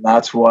 Mm-hmm.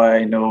 That's why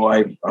I know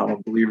I'm a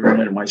believer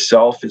in it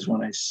myself, is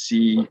when I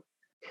see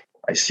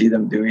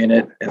them doing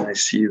it and I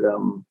see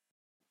them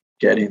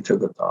getting to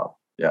the top.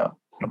 Yeah.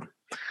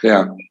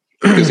 Yeah.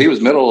 Because he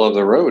was middle of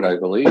the road, I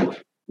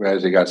believe,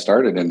 as he got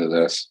started into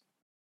this.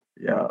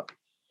 Yeah.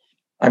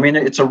 I mean,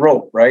 it's a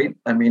rope, right?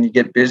 I mean, you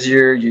get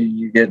busier,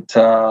 you get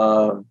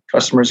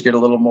customers get a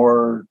little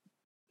more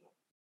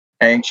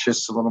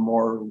anxious, a little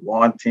more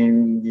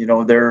wanting,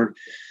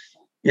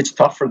 it's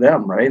tough for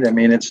them, right? I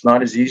mean, it's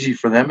not as easy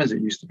for them as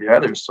it used to be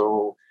either.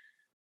 So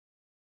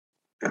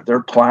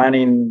their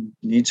planning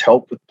needs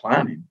help with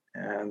planning.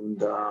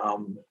 And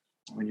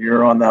when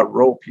you're on that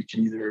rope, you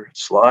can either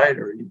slide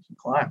or you can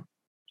climb.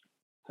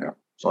 Yeah.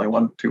 There's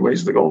only two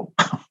ways to go.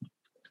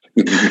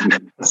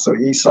 So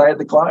he decided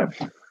to climb.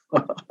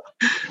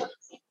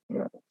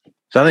 Yeah.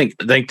 So I think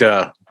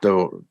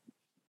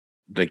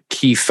the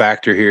key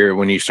factor here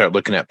when you start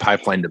looking at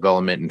pipeline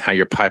development and how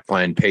your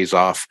pipeline pays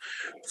off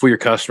for your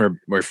customer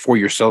or for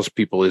your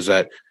salespeople is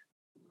that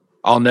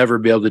I'll never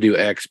be able to do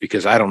X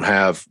because I don't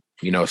have,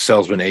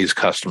 salesman A's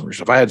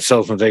customers. If I had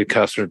salesman A's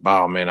customers,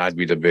 oh man, I'd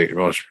be the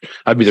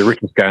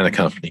richest guy in the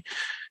company.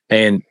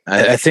 And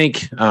I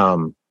think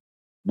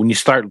when you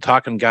start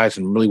talking to guys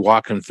and really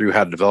walking through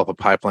how to develop a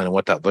pipeline and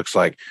what that looks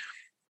like,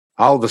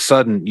 all of a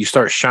sudden you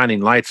start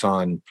shining lights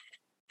on,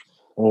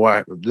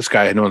 this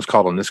guy, no one's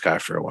called on this guy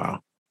for a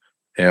while.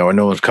 Or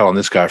no one's calling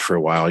this guy for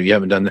a while. You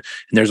haven't done that.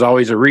 And there's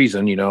always a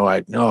reason, he's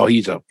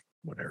a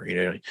whatever,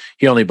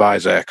 he only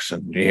buys X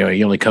and,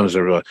 he only comes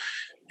to,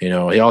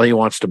 all he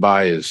wants to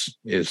buy is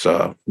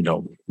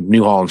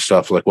New Holland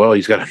stuff. Like, well,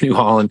 he's got a New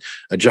Holland,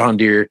 a John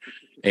Deere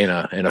and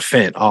a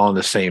Fendt all in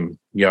the same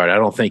yard. I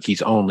don't think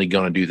he's only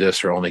going to do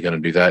this or only going to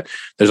do that.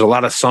 There's a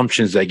lot of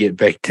assumptions that get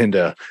baked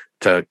into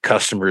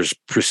customers'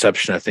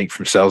 perception, I think,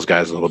 from sales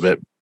guys a little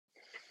bit.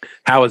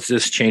 How has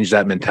this changed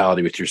that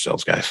mentality with your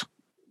sales guys?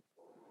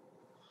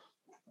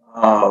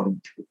 I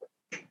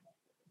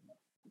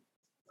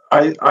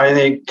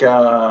think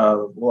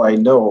what I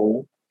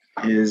know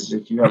is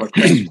if you have a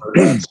customer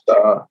that's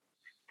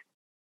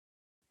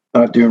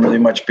not doing really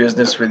much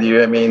business with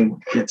you, I mean,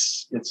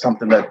 it's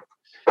something that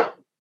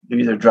you're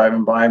either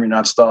driving by them, you're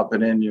not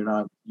stopping in,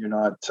 you're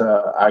not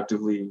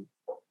actively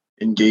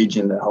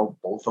engaging to help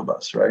both of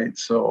us, right?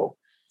 So,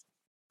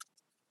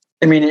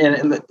 I mean,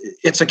 and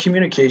it's a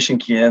communication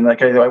key. And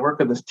like I work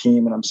with this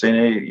team, and I'm saying,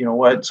 hey, you know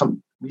what?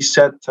 We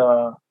set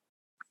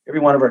every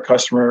one of our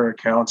customer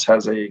accounts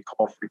has a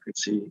call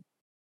frequency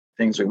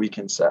things that we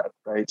can set,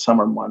 right?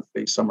 Some are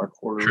monthly, some are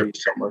quarterly,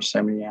 some are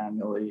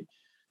semi-annually.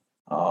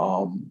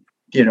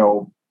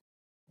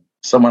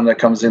 Someone that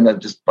comes in that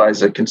just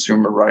buys a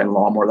consumer riding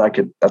lawnmower,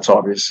 that's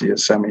obviously a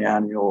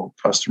semi-annual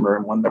customer,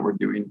 and one that we're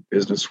doing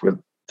business with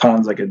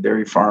tons, like a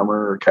dairy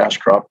farmer or cash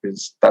crop,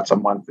 that's a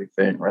monthly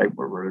thing, right?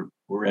 Where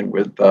we're in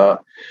with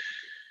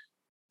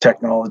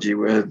technology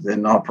with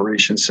an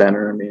operations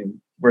center. I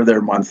mean, we're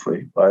there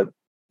monthly, but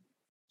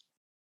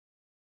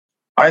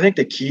I think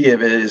the key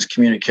of it is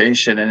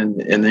communication,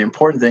 and the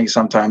important thing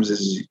sometimes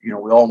is, we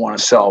all want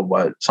to sell,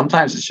 but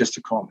sometimes it's just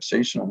a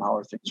conversation on how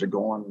our things are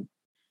going.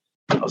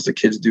 How's the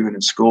kids doing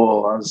in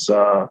school? How's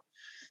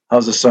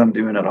the son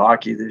doing at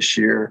hockey this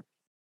year?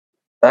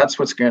 That's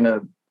what's going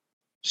to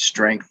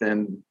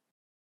strengthen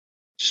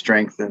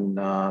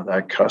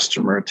that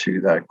customer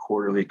to that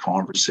quarterly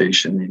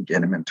conversation and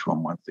get them into a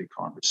monthly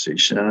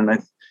conversation. And I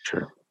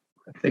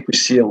think we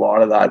see a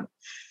lot of that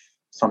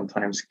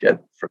sometimes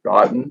get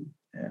forgotten.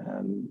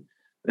 And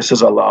this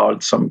has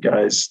allowed some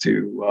guys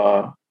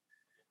to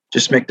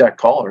just make that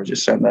call or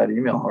just send that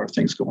email. How are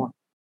things going?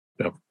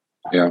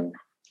 Yeah.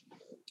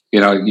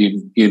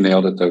 You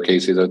nailed it though,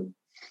 Casey, that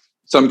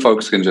some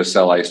folks can just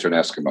sell Eastern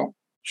Eskimo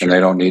and they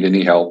don't need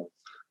any help.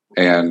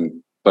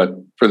 But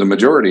for the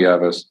majority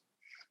of us,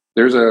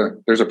 there's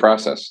a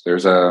process.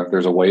 There's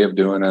a way of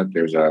doing it.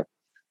 There's a,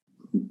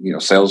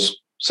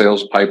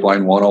 sales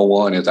pipeline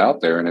 101 is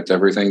out there, and it's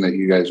everything that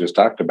you guys just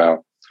talked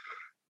about.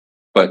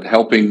 But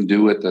helping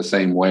do it the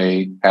same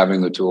way,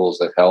 having the tools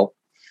that help.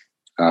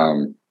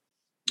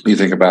 You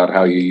think about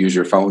how you use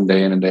your phone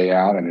day in and day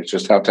out, and it's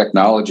just how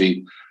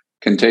technology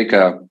can take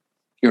a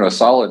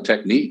solid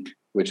technique,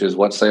 which is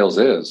what sales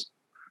is,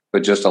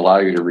 but just allow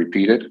you to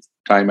repeat it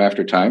time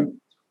after time.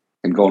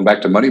 And going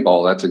back to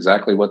Moneyball, that's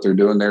exactly what they're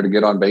doing there to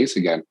get on base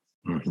again.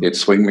 Mm-hmm. It's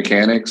swing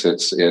mechanics,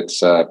 it's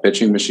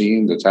pitching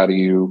machines, it's how do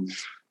you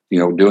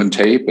doing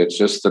tape. It's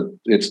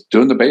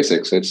doing the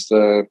basics. It's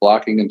the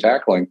blocking and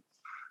tackling.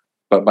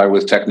 But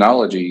with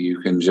technology, you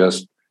can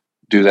just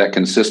do that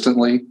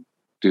consistently,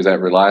 do that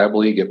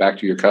reliably, get back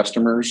to your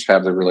customers,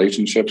 have the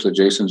relationships that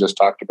Jason just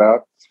talked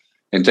about,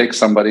 and take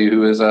somebody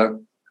who is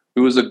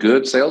a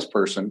good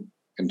salesperson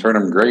and turn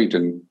them great.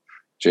 And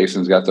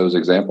Jason's got those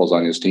examples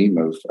on his team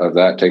of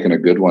that, taking a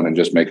good one and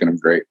just making them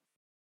great.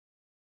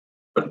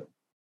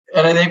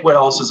 And I think what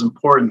else is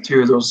important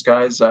too, those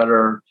guys that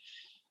are,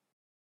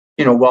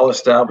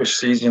 well-established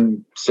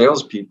seasoned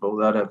salespeople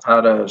that have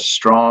had a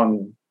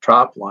strong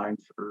top line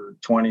for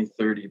 20,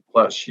 30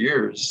 plus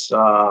years.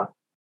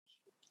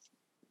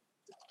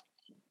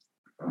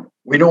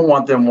 We don't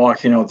want them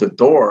walking out the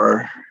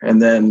door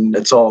and then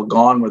it's all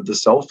gone with the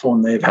cell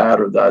phone they've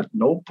had or that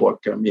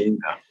notebook. I mean,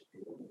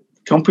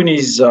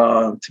 companies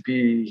to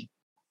be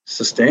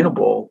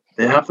sustainable,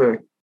 they have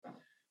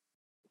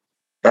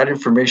that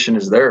information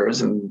is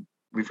theirs, and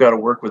we've got to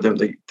work with them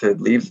to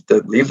leave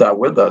that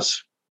with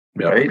us,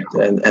 right?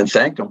 And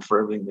thank them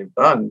for everything they've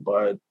done.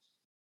 But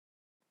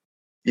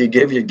you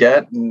give, you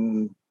get,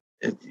 and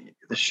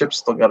the ship's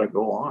still got to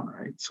go on,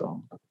 right?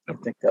 So I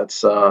think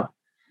that's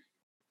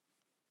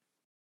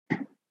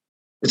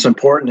it's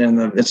important,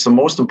 and it's the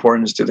most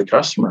important is to the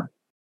customer,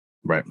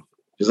 right?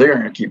 Because they're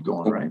going to keep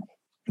going, right?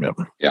 Yep.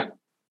 Yeah.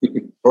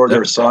 or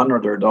their son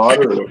or their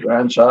daughter or their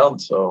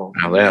grandchild. So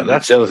Now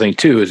that's the other thing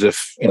too, is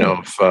if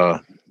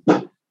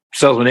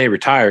salesman A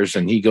retires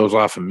and he goes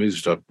off and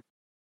moves to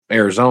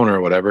Arizona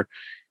or whatever,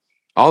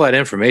 all that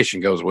information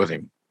goes with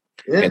him.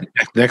 yeah, And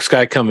the next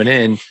guy coming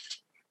in,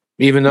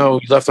 even though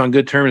you left on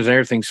good terms and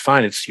everything's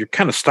fine, you're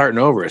kind of starting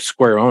over at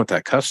square one with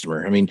that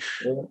customer. I mean,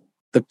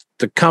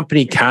 the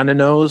company kind of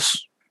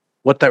knows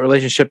what that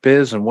relationship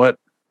is and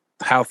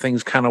how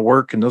things kind of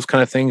work and those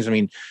kind of things. I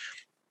mean,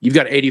 you've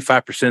got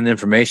 85% of the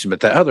information, but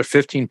that other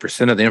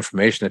 15% of the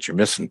information that you're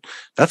missing,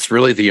 that's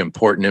really the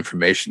important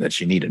information that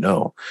you need to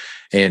know.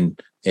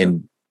 And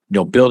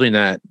building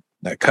that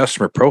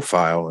customer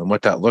profile and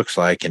what that looks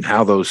like and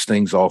how those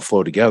things all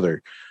flow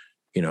together,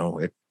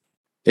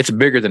 it's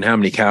bigger than how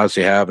many cows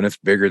you have, and it's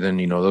bigger than,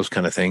 those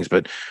kind of things,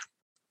 but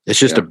it's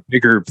just a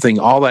bigger thing.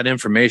 All that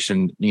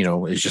information,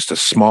 is just a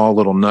small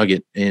little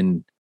nugget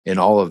in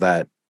all of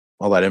that,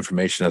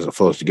 information as it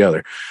flows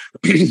together.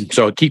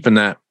 So keeping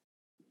it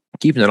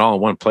all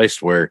in one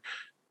place where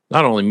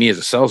not only me as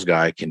a sales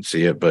guy can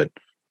see it, but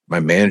my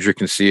manager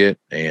can see it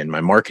and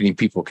my marketing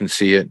people can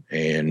see it.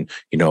 And,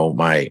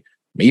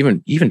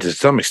 even to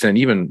some extent,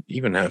 even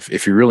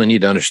if you really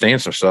need to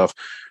understand some stuff,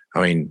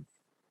 I mean,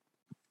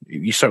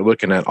 you start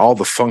looking at all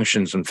the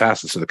functions and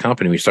facets of the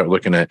company. We start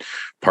looking at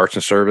parts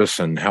and service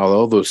and how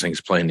all those things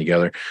playing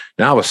together.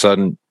 Now, all of a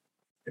sudden,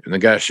 when the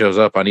guy shows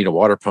up, I need a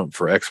water pump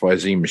for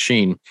XYZ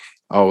machine.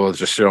 Oh, well, it's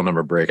just serial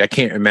number break. I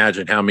can't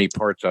imagine how many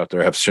parts out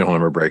there have serial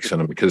number breaks in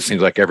them, because it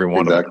seems like every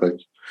one of them.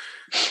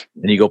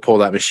 And you go pull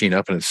that machine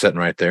up and it's sitting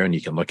right there and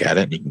you can look at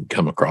it and you can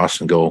come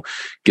across and go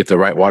get the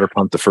right water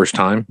pump the first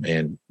time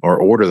or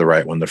order the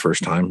right one the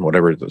first time,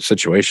 whatever the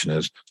situation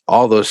is.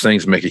 All those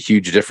things make a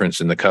huge difference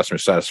in the customer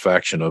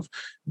satisfaction of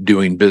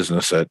doing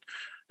business at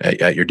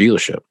your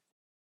dealership.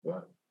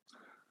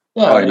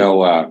 Yeah, I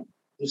know.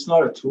 It's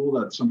not a tool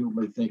that some people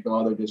may think,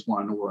 they just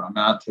want to know where I'm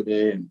at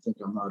today and think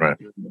I'm not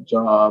doing the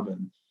job.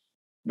 And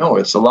no,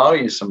 it's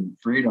allowing you some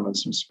freedom and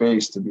some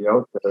space to be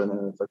out there. And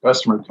then if a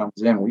customer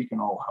comes in, we can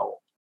all help.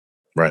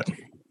 Right.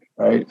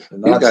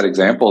 And He's got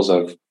examples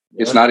of,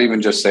 it's not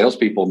even just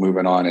salespeople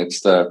moving on.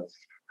 It's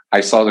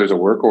I saw there's a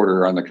work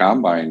order on the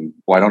combine.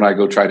 Why don't I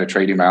go try to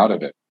trade him out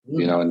of it?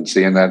 And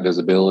seeing that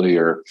visibility,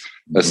 or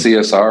a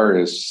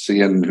CSR is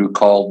seeing who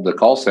called the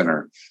call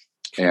center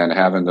and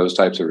having those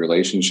types of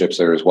relationships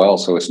there as well.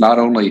 So it's not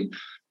only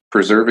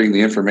preserving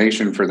the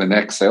information for the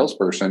next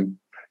salesperson,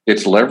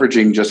 it's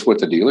leveraging just what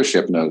the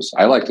dealership knows.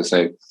 I like to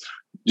say,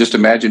 just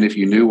imagine if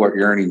you knew what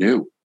you already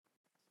knew.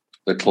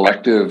 The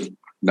collective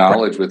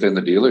knowledge within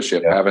the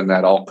dealership, having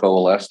that all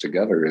coalesce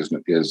together is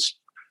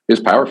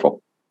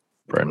powerful.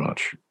 Very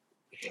much.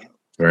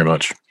 Very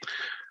much.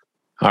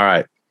 All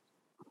right.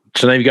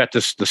 So now you've got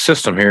the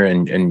system here,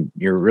 and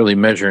you're really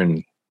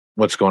measuring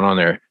what's going on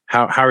there.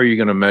 How are you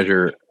going to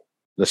measure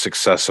the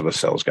success of a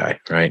sales guy,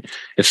 right?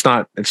 It's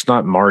not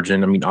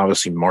margin. I mean,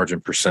 obviously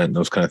margin percent and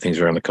those kind of things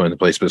are going to come into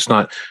place, but it's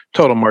not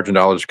total margin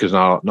dollars, because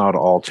not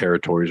all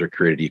territories are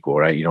created equal,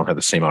 right? You don't have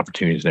the same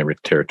opportunities in every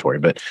territory.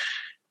 But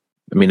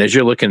I mean, as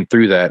you're looking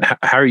through that,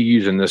 how are you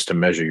using this to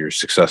measure your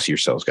success of your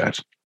sales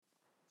guys?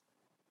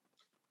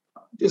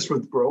 Just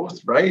with growth,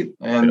 right?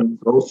 And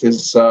growth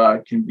is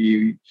can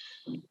be,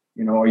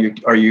 are you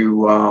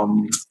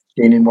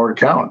gaining more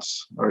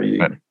accounts? Are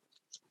you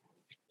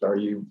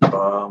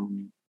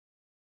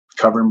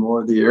covering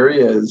more of the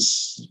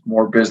areas,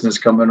 more business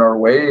coming our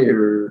way,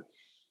 or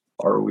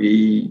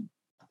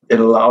it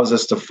allows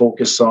us to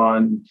focus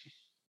on,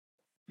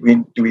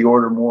 do we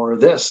order more of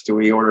this? Do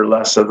we order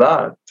less of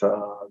that?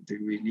 Do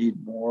we need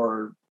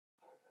more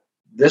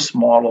this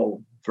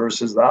model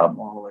versus that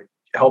model? It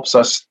helps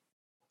us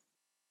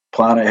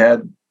plan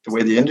ahead the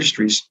way the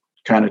industry's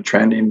kind of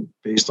trending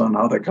based on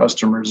how the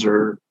customers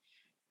are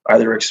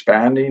either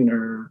expanding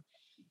or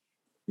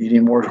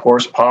needing more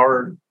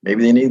horsepower.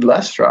 Maybe they need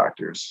less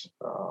tractors.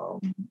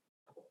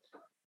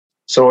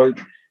 So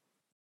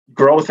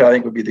growth, I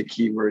think, would be the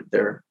key word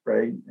there,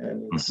 right?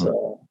 And it's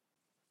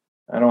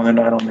I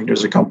don't think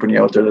there's a company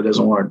out there that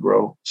doesn't want to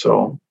grow.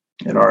 So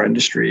in our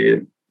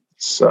industry,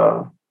 it's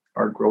our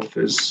growth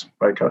is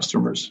by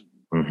customers.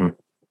 Mm-hmm.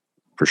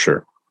 For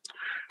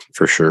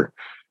sure.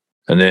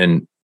 And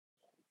then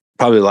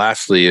probably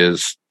lastly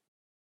is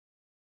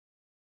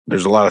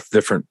there's a lot of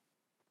different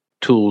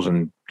tools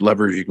and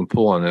levers you can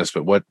pull on this,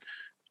 but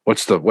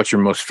what's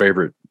your most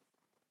favorite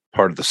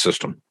part of the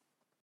system?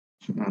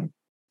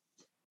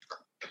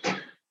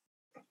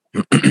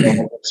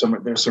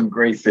 There's some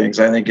great things.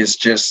 I think it's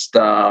just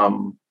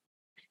what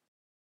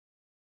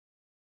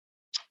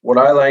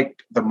I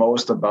like the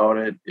most about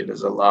it. It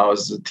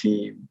allows the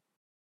team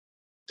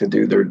to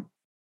do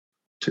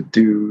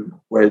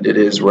what it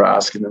is we're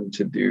asking them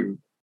to do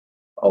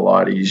a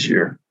lot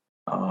easier.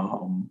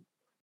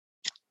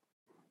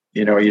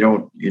 You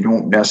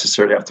don't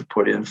necessarily have to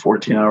put in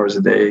 14 hours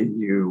a day.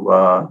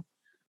 You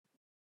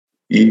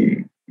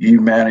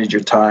manage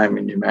your time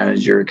and you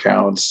manage your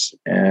accounts,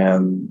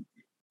 and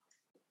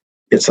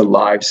it's a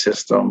live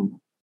system.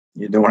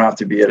 You don't have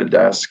to be at a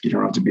desk. You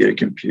don't have to be at a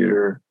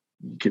computer.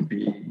 You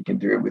can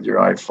do it with your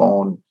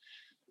iPhone.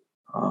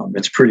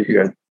 it's pretty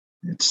good.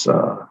 It's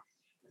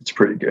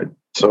pretty good.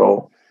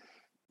 So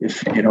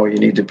if you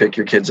need to pick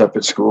your kids up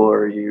at school,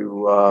 or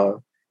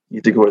you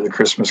need to go to the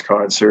Christmas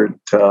concert,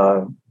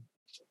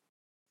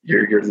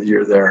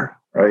 you're there,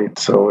 right?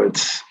 So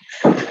it's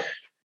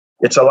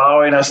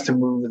allowing us to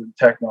move the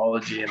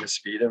technology and the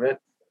speed of it,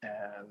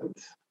 and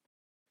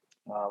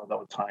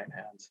without tying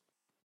hands.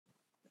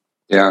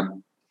 Yeah,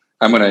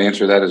 I'm going to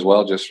answer that as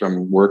well, just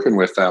from working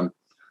with them.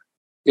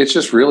 It's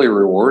just really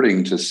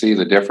rewarding to see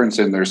the difference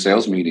in their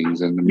sales meetings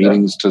and the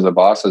meetings to the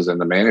bosses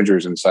and the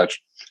managers and such,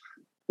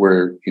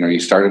 where, you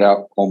started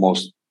out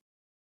almost,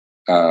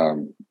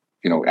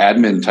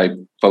 admin type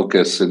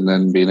focus, and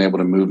then being able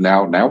to move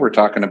now we're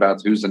talking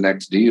about who's the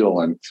next deal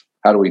and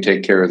how do we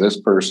take care of this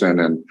person.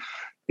 And,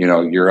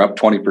 you're up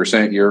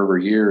 20% year over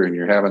year, and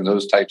you're having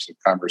those types of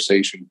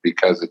conversations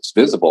because it's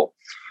visible.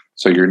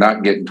 So you're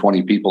not getting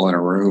 20 people in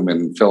a room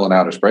and filling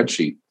out a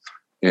spreadsheet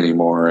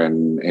anymore.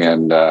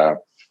 And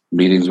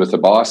meetings with the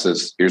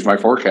bosses. Here's my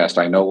forecast.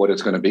 I know what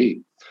it's going to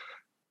be.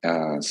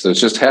 So it's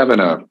just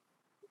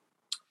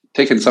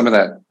taking some of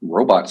that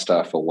robot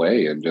stuff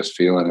away and just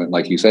feeling it,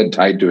 like you said,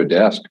 tied to a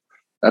desk.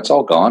 That's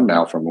all gone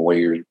now from the way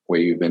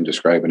you've been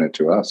describing it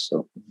to us.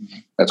 So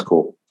that's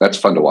cool. That's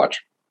fun to watch.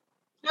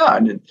 Yeah,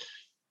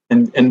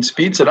 and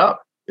speeds it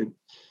up.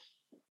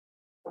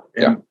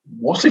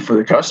 Mostly for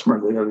the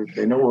customer,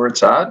 they know where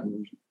it's at,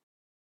 and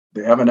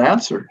they have an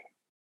answer.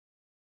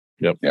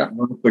 Yep. Yeah.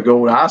 They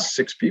go ask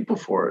 6 people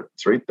for it.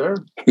 It's right there.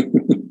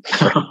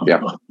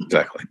 Yeah.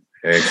 Exactly.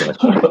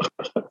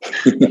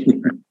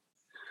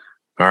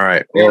 All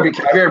right. I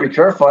gotta be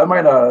careful. I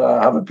might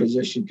not have a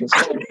position because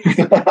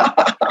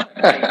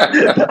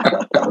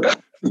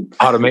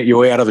automate your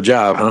way out of a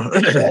job, huh?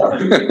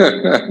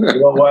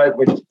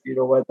 You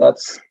know what?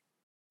 That's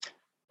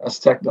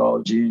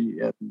technology,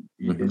 and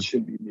it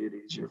should be made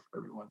easier for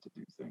everyone to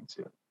do things.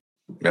 Yeah.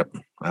 Yep.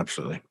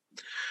 Absolutely.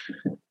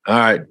 All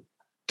right.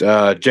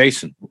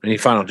 Jason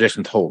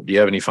Hoult, do you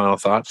have any final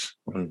thoughts?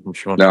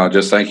 No,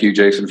 just thank you,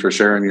 Jason, for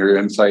sharing your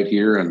insight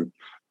here. And,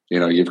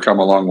 you've come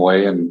a long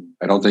way, and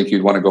I don't think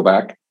you'd want to go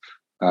back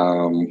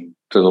to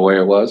the way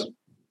it was.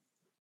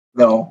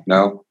 No.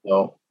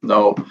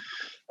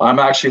 I'm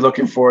actually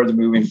looking forward to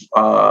moving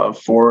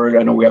forward.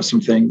 I know we have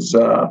some things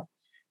in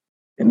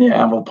the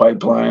anvil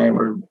pipeline.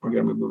 We're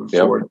going to be moving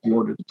forward to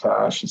order to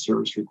cash and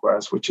service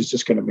requests, which is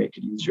just going to make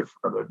it easier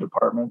for other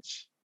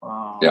departments.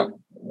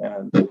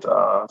 And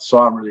so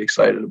I'm really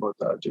excited about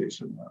that,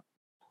 Jason.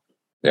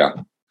 Yeah.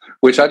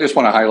 Which I just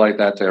want to highlight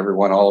that to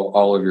everyone,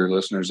 all of your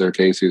listeners there,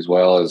 Casey, as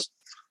well as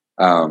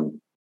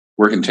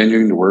we're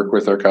continuing to work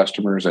with our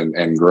customers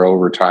and grow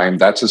over time.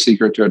 That's a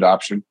secret to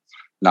adoption,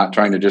 not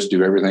trying to just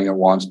do everything at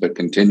once, but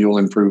continual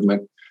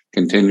improvement,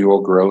 continual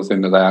growth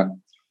into that.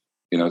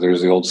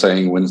 There's the old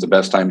saying, when's the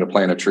best time to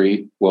plant a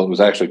tree? Well, it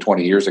was actually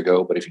 20 years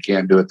ago, but if you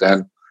can't do it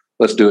then,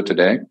 let's do it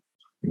today.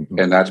 Mm-hmm.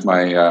 And that's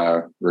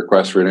my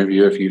request for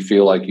interview. If you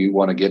feel like you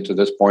want to get to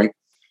this point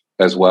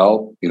as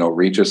well,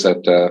 reach us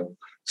at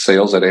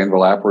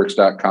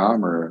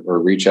sales@anvilapworks.com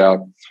or reach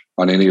out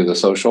on any of the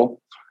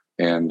social,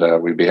 and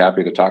we'd be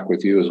happy to talk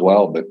with you as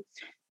well. But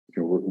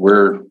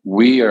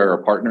we are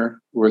a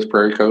partner with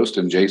Prairie Coast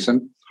and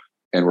Jason,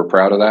 and we're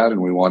proud of that,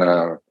 and we want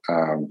to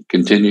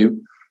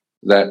continue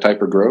that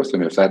type of growth.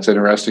 And if that's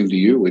interesting to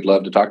you, we'd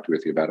love to talk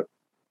with you about it.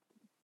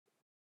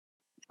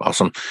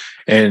 Awesome.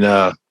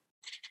 And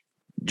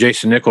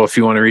Jason Nickel, if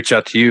you want to reach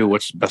out to you,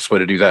 what's the best way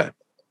to do that?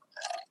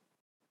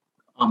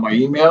 My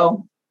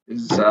email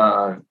is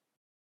jnichol,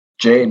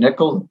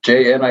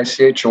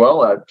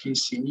 JNICHOL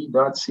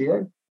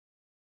 @pce.ca.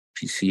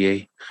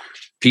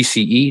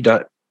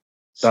 PCE.ca,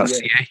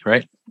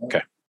 right?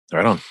 Okay.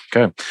 Right on.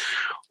 Okay.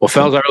 Well,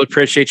 fellas, I really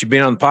appreciate you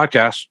being on the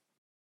podcast.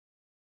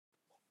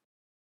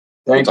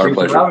 Thank you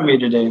for having me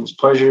today. It was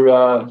pleasure.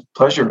 I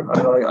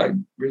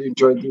really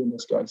enjoyed doing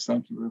this, guys.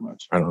 Thank you very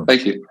much.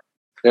 Thank you.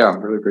 Yeah, I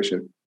really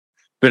appreciate it.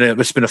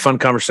 It's been a fun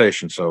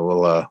conversation,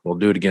 so we'll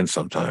do it again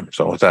sometime.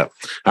 So with that,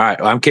 all right.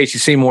 Well, I'm Casey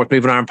Seymour with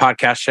Moving Iron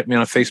Podcast. Check me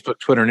out on Facebook,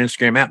 Twitter, and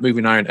Instagram at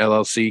Moving Iron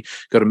LLC.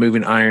 Go to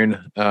Moving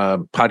Iron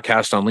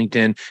Podcast on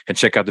LinkedIn and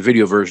check out the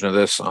video version of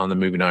this on the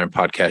Moving Iron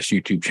Podcast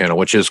YouTube channel,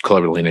 which is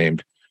cleverly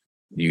named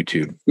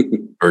YouTube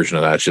version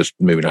of that. It's just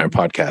Moving Iron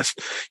Podcast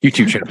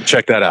YouTube channel.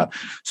 Check that out.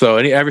 So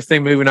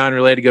everything Moving Iron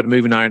related, go to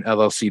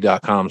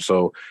movingironllc.com.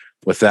 So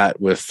with that,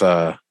 with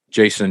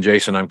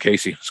Jason, I'm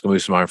Casey. Let's go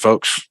move some iron,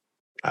 folks.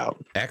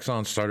 Out.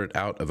 Axon started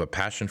out of a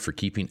passion for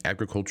keeping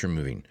agriculture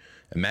moving.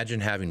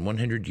 Imagine having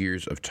 100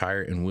 years of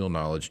tire and wheel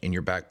knowledge in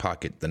your back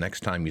pocket the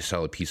next time you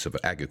sell a piece of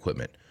ag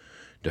equipment.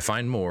 To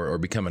find more or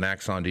become an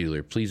Axon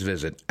dealer, please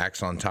visit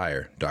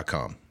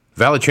axontire.com.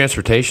 Valley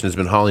Transportation has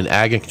been hauling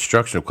ag and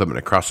construction equipment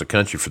across the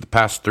country for the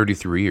past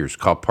 33 years.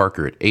 Call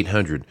Parker at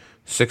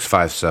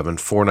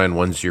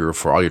 800-657-4910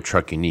 for all your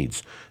trucking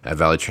needs. At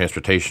Valley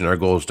Transportation, our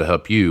goal is to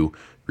help you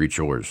reach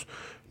yours.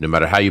 No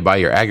matter how you buy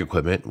your ag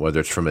equipment, whether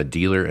it's from a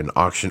dealer, an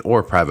auction, or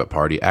a private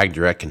party,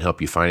 AgDirect can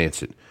help you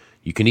finance it.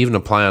 You can even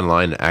apply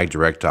online at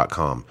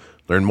agdirect.com.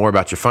 Learn more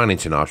about your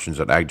financing options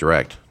at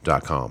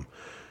agdirect.com.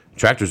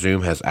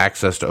 TractorZoom has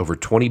access to over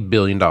 $20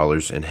 billion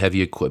in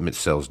heavy equipment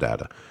sales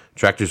data.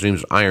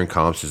 TractorZoom's Iron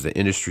Comps is the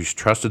industry's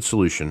trusted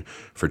solution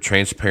for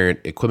transparent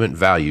equipment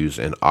values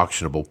and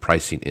auctionable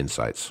pricing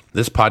insights.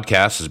 This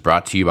podcast is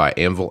brought to you by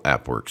Anvil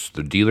AppWorks.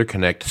 The Dealer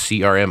Connect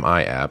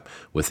CRMI app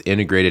with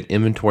integrated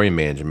inventory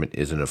management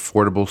is an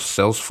affordable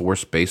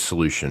Salesforce-based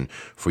solution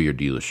for your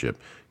dealership.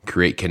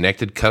 Create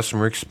connected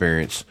customer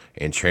experience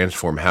and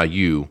transform how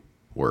you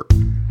work.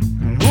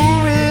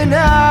 Moving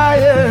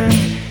higher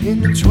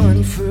in the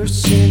 21st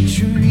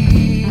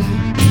century.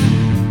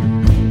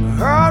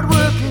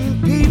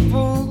 Hardworking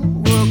people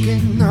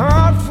working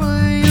hard for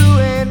you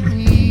and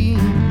me.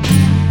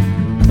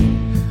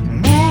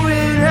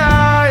 Moving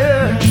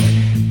higher,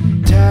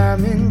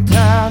 time and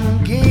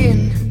time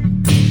again.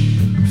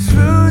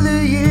 Through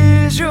the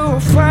years you'll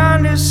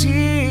find us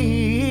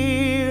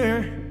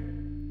here.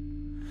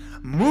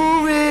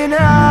 Moving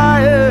higher.